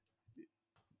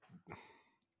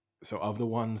so of the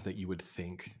ones that you would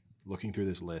think, looking through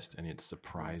this list, and it's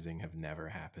surprising, have never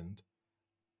happened,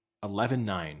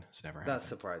 11-9 has never happened. That's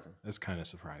surprising. That's kind of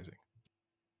surprising.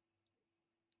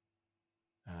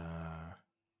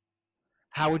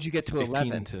 How would you get to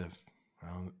 11?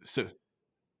 So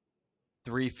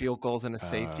 3 field goals and a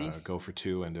safety? Go for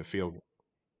 2 and a field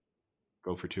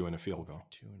goal. 2 and a field goal.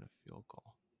 2 and a field goal.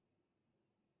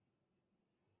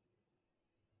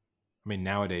 I mean,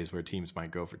 nowadays where teams might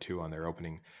go for 2 on their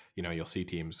opening, you'll see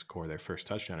teams score their first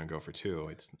touchdown and go for 2.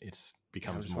 It's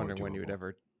becomes I'm just more wondering doable. when you would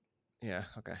ever. Yeah.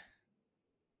 Okay.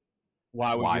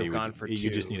 Why would you have gone for 2? You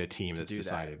just need a team that's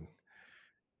decided.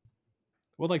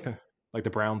 Well, like the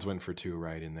Browns went for 2,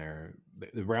 right? In there,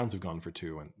 the Browns have gone for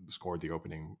 2 and scored the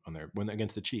opening on their when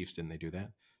against the Chiefs. Didn't they do that?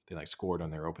 They like scored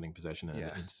on their opening possession and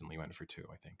then instantly went for 2.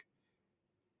 I think.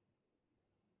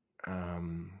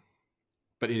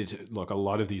 But look, a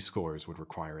lot of these scores would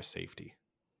require a safety.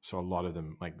 So a lot of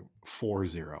them, like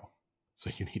 4-0.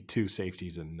 So you need 2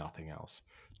 safeties and nothing else.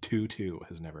 2-2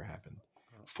 has never happened.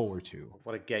 4-2.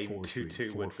 What a game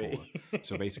 2-2 would be.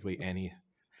 So basically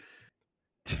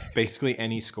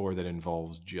any score that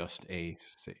involves just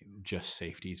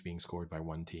safeties being scored by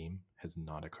one team has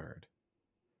not occurred.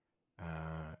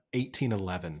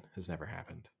 18-11 has never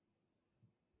happened.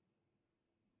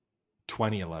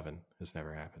 2011 has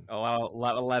never happened. A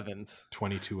lot of 11s.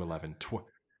 22-11.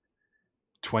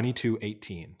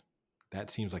 22-18. That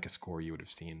seems like a score you would have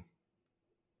seen.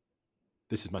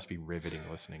 This must be riveting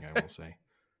listening, I will say.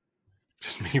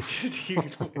 Just me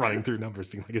running through numbers,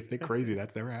 being like, isn't it crazy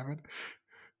that's never happened?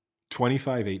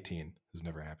 25-18 has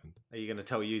never happened. Are you going to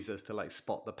tell users to like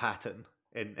spot the pattern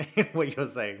in what you're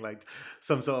saying? Like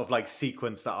some sort of like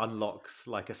sequence that unlocks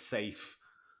like a safe?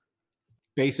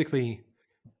 Basically,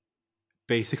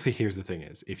 here's the thing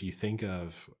is, if you think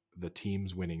of the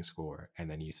team's winning score and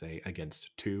then you say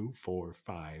against 2, 4,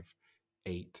 5,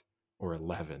 8, or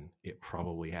 11, it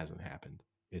probably hasn't happened.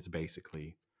 It's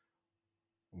basically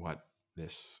what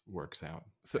this works out.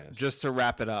 So just to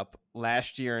wrap it up,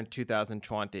 last year in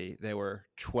 2020, there were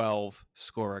 12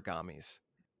 scorigamis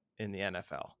in the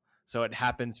NFL. So it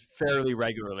happens fairly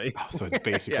regularly. Oh, so it's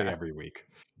basically every week.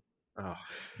 Oh.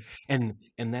 And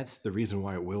that's the reason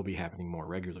why it will be happening more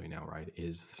regularly now, right?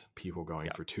 Is people going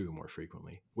for 2 more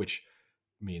frequently, which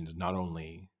means not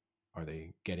only are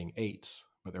they getting 8s,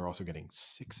 but they're also getting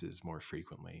 6s more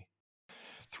frequently.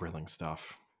 Thrilling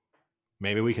stuff.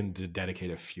 Maybe we can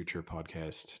dedicate a future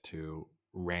podcast to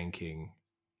ranking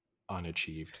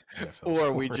unachieved NFL or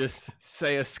scores. We just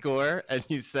say a score and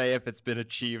you say if it's been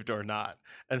achieved or not,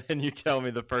 and then you tell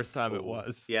me the first time it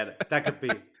was. Yeah, that could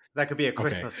be a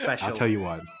Christmas special. I'll tell you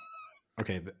what.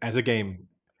 Okay, as a game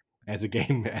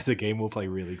we'll play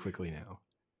really quickly now.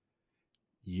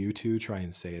 You two try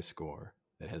and say a score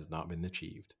that has not been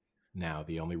achieved. Now,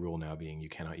 the only rule now being you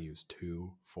cannot use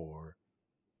 2, 4,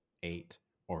 8,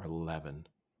 or 11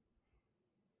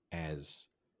 as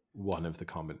one of the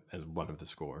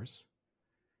scores.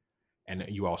 And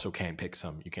you also can't pick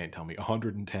some. You can't tell me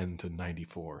 110 to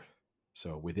 94.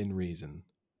 So within reason,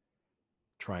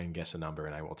 try and guess a number,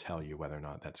 and I will tell you whether or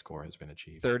not that score has been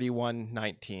achieved.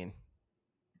 31-19.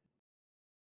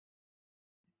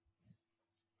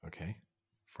 Okay.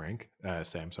 Frank?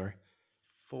 Sam, sorry.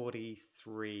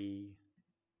 43-12.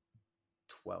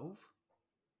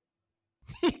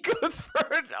 He goes for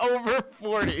it over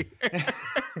 40.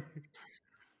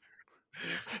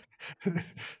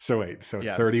 So wait, so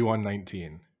Yes.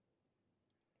 3119.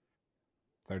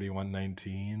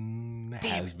 3119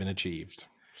 has been achieved.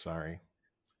 Sorry.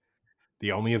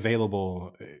 The only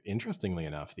available, interestingly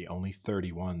enough, the only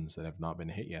 31s that have not been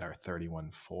hit yet are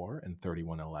 31-4 and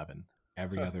 31-11.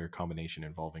 Every other combination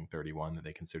involving 31 that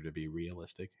they consider to be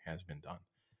realistic has been done.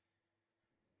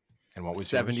 And what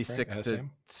was yours, 76 to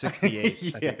Sam?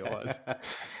 68, I think it was.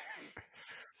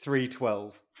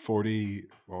 312. 40,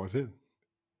 what was it?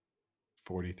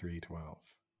 43-12.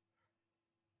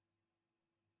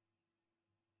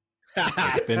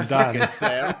 It's been Suck done. it,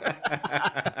 Sam.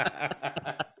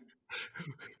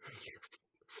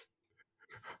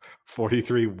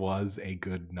 43 was a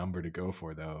good number to go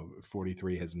for, though.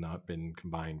 43 has not been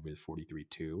combined with 43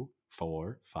 2,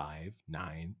 4, 5,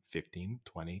 9, 15,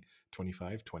 20,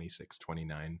 25, 26,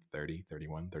 29, 30,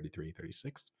 31, 33,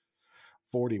 36,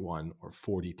 41, or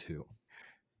 42.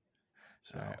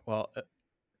 So All right. Well,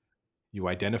 you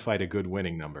identified a good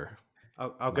winning number.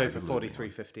 I'll Not go a for good losing one.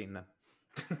 43-15 then.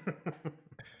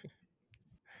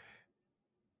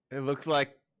 it looks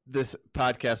like this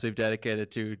podcast we've dedicated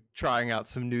to trying out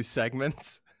some new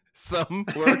segments. Some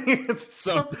work,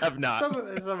 some have not.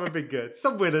 Some have been good.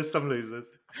 Some winners, some losers.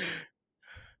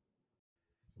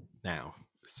 Now,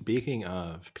 speaking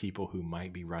of people who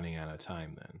might be running out of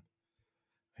time, then,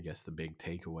 I guess the big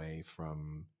takeaway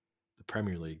from the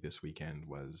Premier League this weekend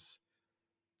was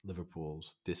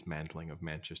Liverpool's dismantling of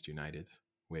Manchester United,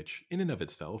 which in and of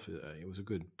itself, it was a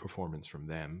good performance from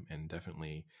them and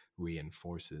definitely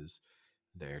reinforces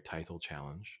their title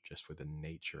challenge just with the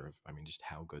nature of, just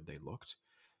how good they looked.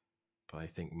 But I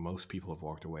think most people have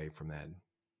walked away from that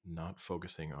not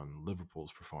focusing on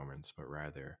Liverpool's performance, but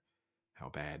rather how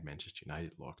bad Manchester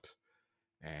United looked.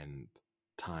 And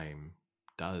time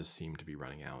does seem to be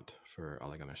running out for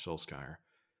Ole Gunnar Solskjaer,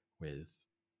 with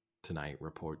tonight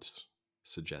reports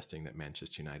suggesting that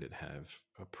Manchester United have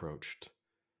approached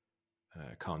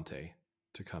Conte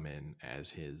to come in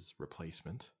as his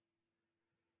replacement.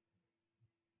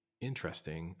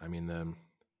 Interesting.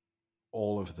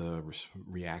 All of the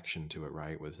reaction to it,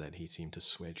 right, was that he seemed to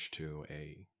switch to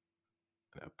a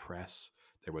press.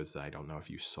 There was, I don't know if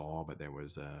you saw, but there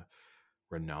was a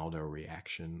Ronaldo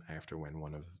reaction after when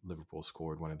one of Liverpool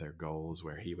scored one of their goals,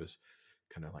 where he was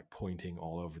kind of like pointing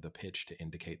all over the pitch to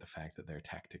indicate the fact that their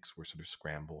tactics were sort of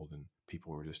scrambled and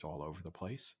people were just all over the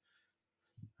place.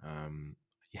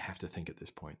 You have to think at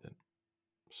this point that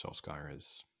Solskjaer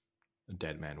is a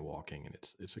dead man walking, and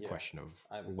it's a question of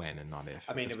when and not if.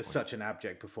 It was such an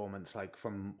abject performance, like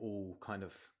from all kind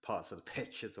of parts of the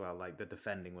pitch as well. Like the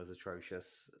defending was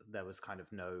atrocious. There was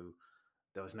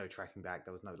no tracking back.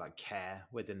 There was no like care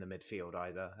within the midfield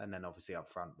either. And then obviously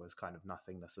up front was kind of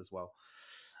nothingness as well.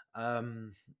 I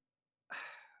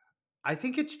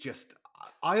think it's just,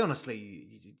 I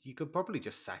honestly, you could probably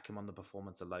just sack him on the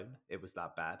performance alone. It was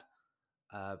that bad.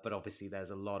 But obviously there's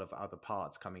a lot of other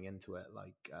parts coming into it.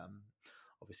 Like,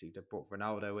 obviously they brought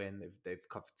Ronaldo in. They've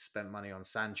spent money on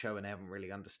Sancho and they haven't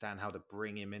really understand how to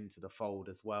bring him into the fold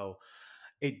as well.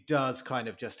 It does kind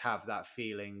of just have that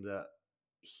feeling that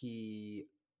he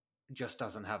just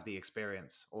doesn't have the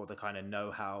experience or the kind of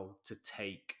know-how to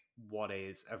take what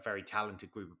is a very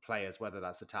talented group of players. Whether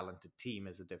that's a talented team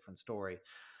is a different story.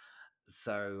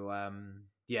 So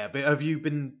but have you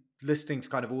been listening to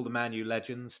kind of all the Man U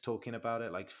legends talking about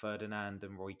it, like Ferdinand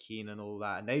and Roy Keane and all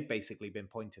that? And they've basically been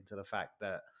pointing to the fact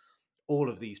that all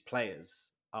of these players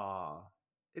are,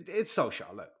 it's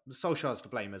Solskjaer. Look, Solskjaer's to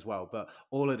blame as well, but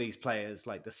all of these players,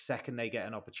 like the second they get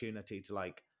an opportunity to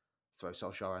like throw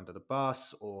Solskjaer under the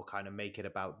bus or kind of make it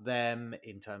about them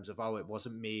in terms of, oh, it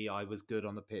wasn't me, I was good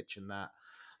on the pitch and that,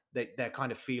 they're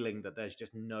kind of feeling that there's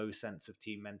just no sense of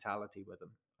team mentality with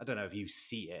them. I don't know if you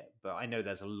see it, but I know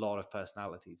there's a lot of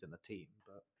personalities in the team.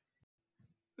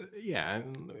 But yeah,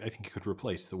 and I think you could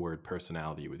replace the word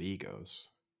personality with egos,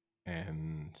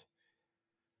 and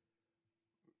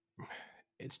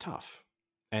it's tough.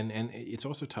 And it's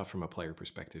also tough from a player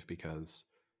perspective because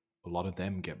a lot of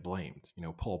them get blamed.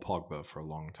 Paul Pogba for a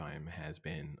long time has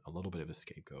been a little bit of a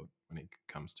scapegoat when it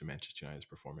comes to Manchester United's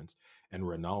performance, and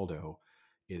Ronaldo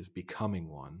is becoming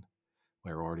one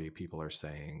where already people are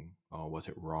saying, oh, was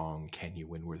it wrong? Can you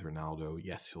win with Ronaldo?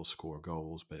 Yes, he'll score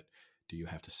goals, but do you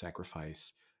have to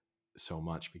sacrifice so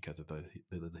much because of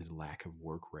his lack of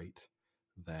work rate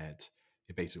that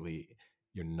it basically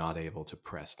you're not able to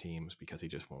press teams because he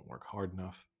just won't work hard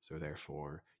enough. So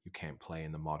therefore, you can't play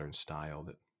in the modern style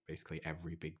that basically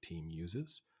every big team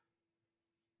uses.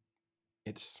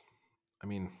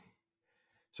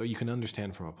 So you can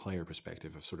understand from a player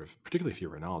perspective of sort of, particularly if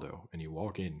you're Ronaldo and you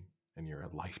walk in and you're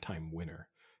a lifetime winner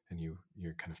and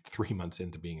you're kind of 3 months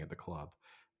into being at the club,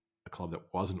 a club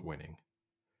that wasn't winning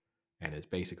and is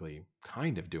basically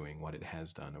kind of doing what it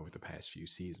has done over the past few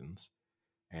seasons,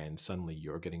 and suddenly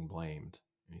you're getting blamed,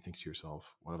 and you think to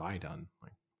yourself, what have I done?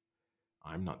 Like,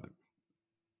 I'm not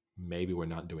maybe we're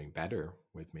not doing better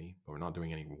with me, but we're not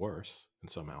doing any worse,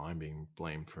 and somehow I'm being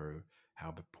blamed for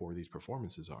how poor these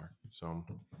performances are. So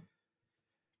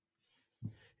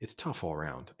it's tough all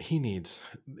around.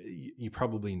 You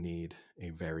probably need a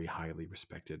very highly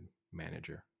respected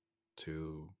manager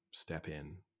to step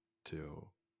in to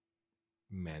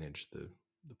manage the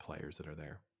players that are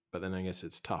there. But then I guess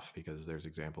it's tough because there's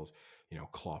examples,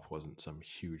 Klopp wasn't some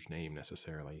huge name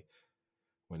necessarily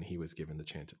when he was given the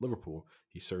chance at Liverpool.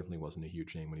 He certainly wasn't a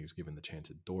huge name when he was given the chance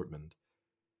at Dortmund.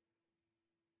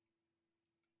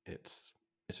 It's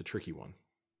a tricky one.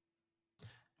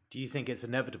 Do you think it's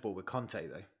inevitable with Conte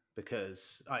though?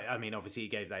 Because I mean, obviously he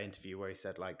gave that interview where he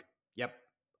said like, "Yep,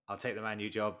 I'll take the Man U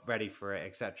job, ready for it,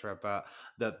 etc." But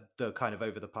the kind of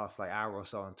over the past like hour or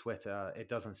so on Twitter, it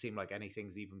doesn't seem like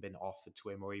anything's even been offered to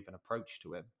him or even approached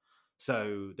to him.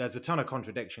 So there's a ton of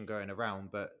contradiction going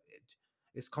around, but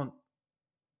it's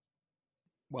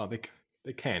Well,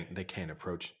 they can't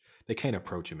approach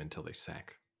him until they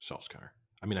sack Solskjaer.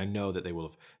 I mean, I know that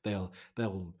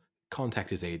they'll contact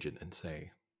his agent and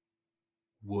say,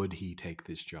 would he take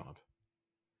this job?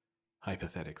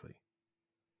 Hypothetically,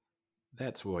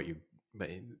 that's what you. But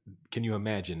can you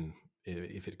imagine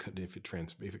if it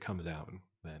comes out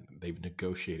that they've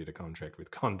negotiated a contract with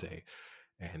Conte,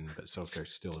 but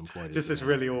Solskjaer's still employed just as this the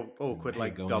really manager? awkward Hey,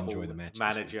 like go and enjoy double the match this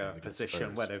manager weekend against position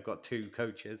Spurs. where they've got two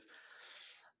coaches.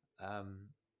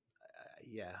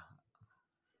 Yeah.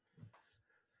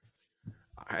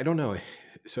 I don't know.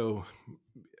 So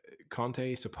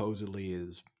Conte supposedly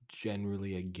is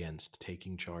generally against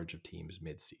taking charge of teams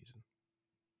mid-season.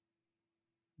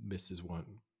 This is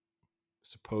one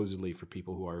supposedly for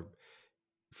people who are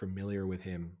familiar with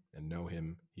him and know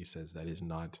him. He says that is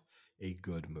not a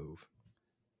good move.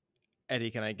 Eddie,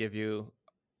 can I give you,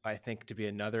 I think, to be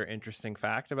another interesting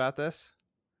fact about this?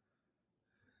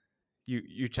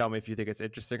 You tell me if you think it's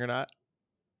interesting or not.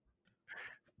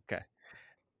 Okay.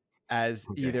 As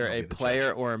Okay, either I'll a be the player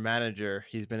judge. or a manager,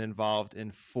 he's been involved in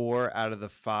 4 out of the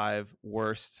 5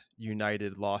 worst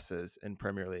United losses in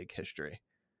Premier League history.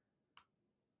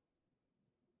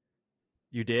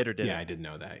 You did or didn't? Yeah, I did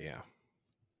know that. Yeah,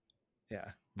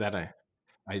 Yeah. that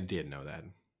I did know that.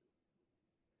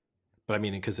 But I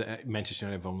mean, because Manchester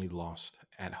United have only lost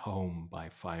at home by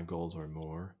 5 goals or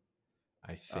more,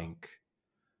 I think,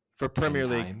 For 10 Premier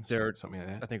League, times, something like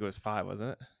I that. think it was 5,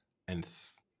 wasn't it? And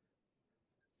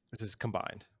This is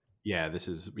combined. this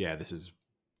is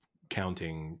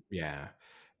counting. Yeah,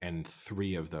 and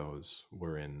 3 of those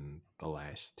were in the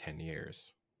last 10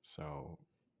 years. So,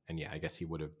 and yeah, I guess he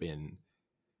would have been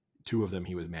 2 of them.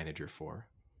 He was manager for,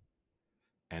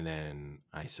 and then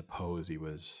I suppose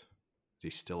is he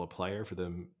still a player for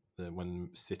the when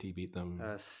City beat them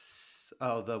Why 6-0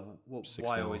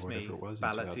 or always whatever me it was in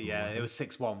Ballotty? Yeah, it 2011. was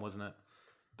 6-1, wasn't it?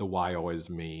 The why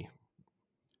always me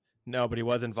No, but he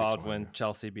was involved 6-1. when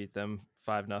Chelsea beat them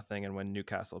 5-0 and when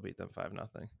Newcastle beat them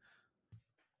 5-0.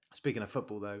 Speaking of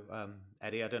football, though,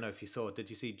 Eddie, I don't know if you saw. Did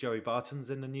you see Joey Barton's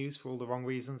in the news for all the wrong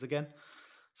reasons again?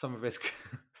 Some of his,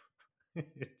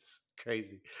 it's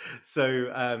crazy.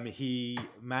 So he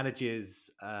manages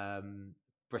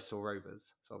Bristol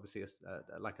Rovers, so obviously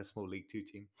like a small League Two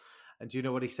team. And do you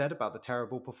know what he said about the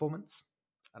terrible performance?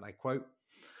 And I quote: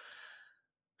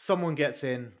 "Someone gets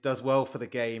in, does well for the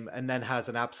game, and then has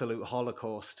an absolute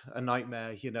holocaust, a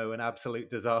nightmare, an absolute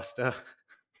disaster."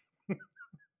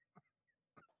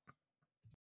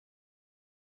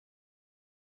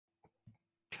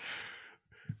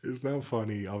 It's not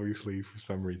funny, obviously, for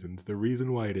some reasons. The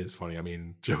reason why it is funny, I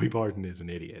mean, Joey Barton is an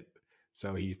idiot.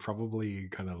 So he probably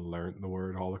kind of learned the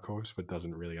word Holocaust, but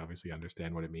doesn't really obviously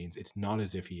understand what it means. It's not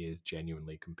as if he is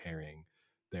genuinely comparing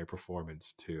their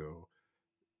performance to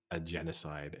a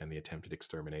genocide and the attempted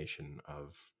extermination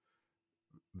of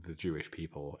the Jewish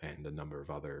people and a number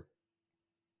of other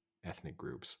ethnic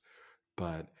groups.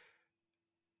 But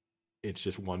it's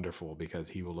just wonderful because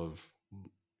he would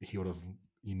have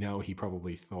he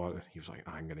probably thought, he was like,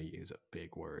 I'm gonna use a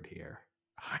big word here.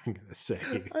 I'm gonna say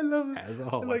I love it. as a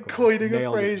Like Holocaust. coining a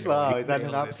Nailed it, phrase Joey. like, is that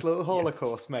an Nailed it. absolute Yes.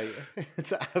 holocaust, mate?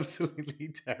 It's absolutely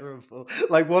terrible.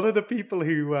 Like one of the people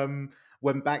who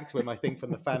went back to him, I think, from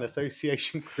the fan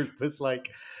association group was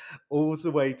like, all's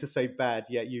the way to say bad,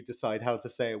 yet you decide how to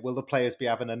say it. Will the players be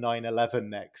having a 9/11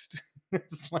 next?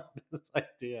 It's like this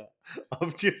idea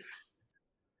of just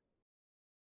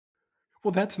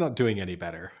Well, that's not doing any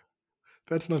better.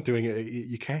 That's not doing it.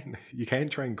 You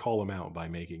can't try and call him out by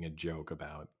making a joke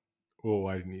about oh,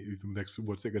 I need next.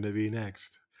 What's it going to be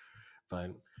next?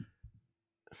 But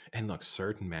and look,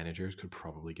 certain managers could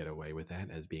probably get away with that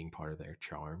as being part of their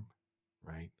charm,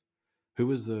 right? Who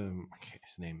was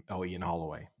his name? Oh, Ian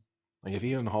Holloway. Like if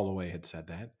Ian Holloway had said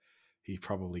that, he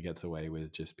probably gets away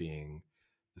with just being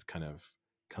this kind of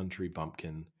country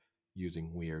bumpkin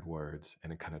using weird words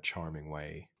in a kind of charming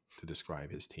way to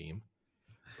describe his team.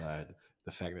 But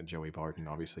the fact that Joey Barton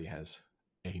obviously has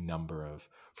a number of,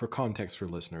 for context for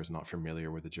listeners not familiar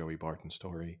with the Joey Barton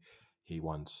story, he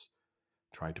once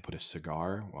tried to put a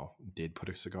cigar, well, did put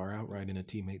a cigar out right in a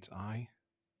teammate's eye.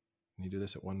 Can you do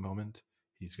this at one moment?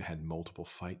 He's had multiple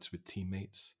fights with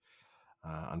teammates.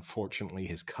 Unfortunately,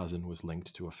 his cousin was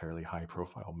linked to a fairly high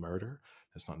profile murder.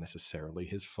 That's not necessarily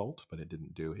his fault, but it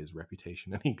didn't do his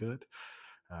reputation any good.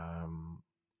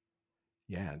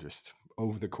 Yeah, just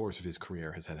over the course of his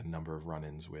career has had a number of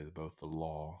run-ins with both the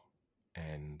law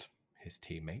and his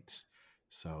teammates.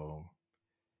 So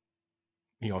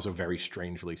he also very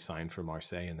strangely signed for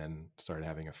Marseille and then started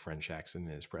having a French accent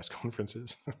in his press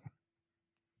conferences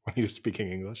when he was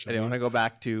speaking English. I want to go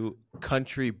back to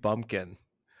country bumpkin.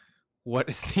 What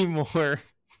is the more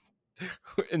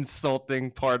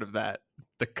insulting part of that?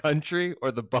 The country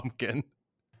or the bumpkin?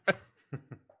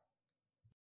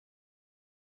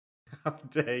 How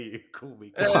dare you call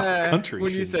me country?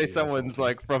 When you say shouldn't be someone's insulting.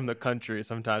 like from the country,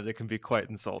 sometimes it can be quite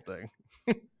insulting.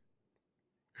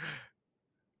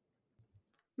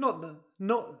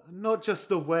 Not just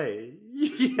the way.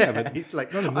 Yeah, but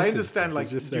like not in I this understand, instance. like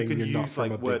It's just you saying can you're not use from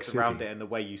a like big words around city. it, and the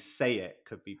way you say it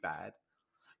could be bad.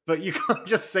 But you can't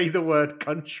just say the word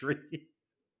country.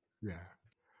 Yeah.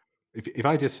 If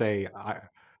I just say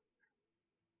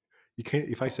you can't.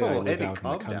 If I say I Oh, live Eddie, out in the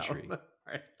calm down. country, you're gonna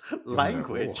be like,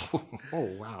 Language. oh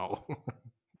wow.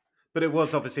 But it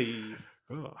was obviously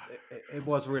Ugh. it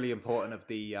was really important of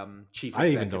the chief I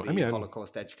even exec of don't. I the mean,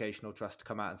 Holocaust Educational Trust to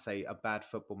come out and say a bad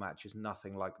football match is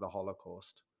nothing like the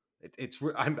Holocaust.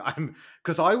 I'm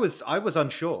because I was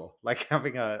unsure, like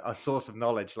having a source of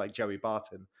knowledge like Joey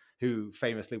Barton, who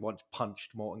famously once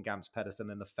punched Morten Gamst Pedersen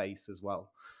in the face as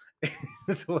well.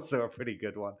 It's also a pretty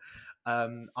good one.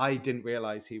 I didn't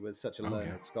realize he was such a oh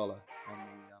learned yeah. scholar on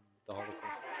the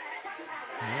Holocaust.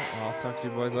 All right, well, I'll talk to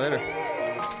you boys later.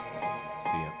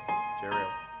 See ya. Cheerio.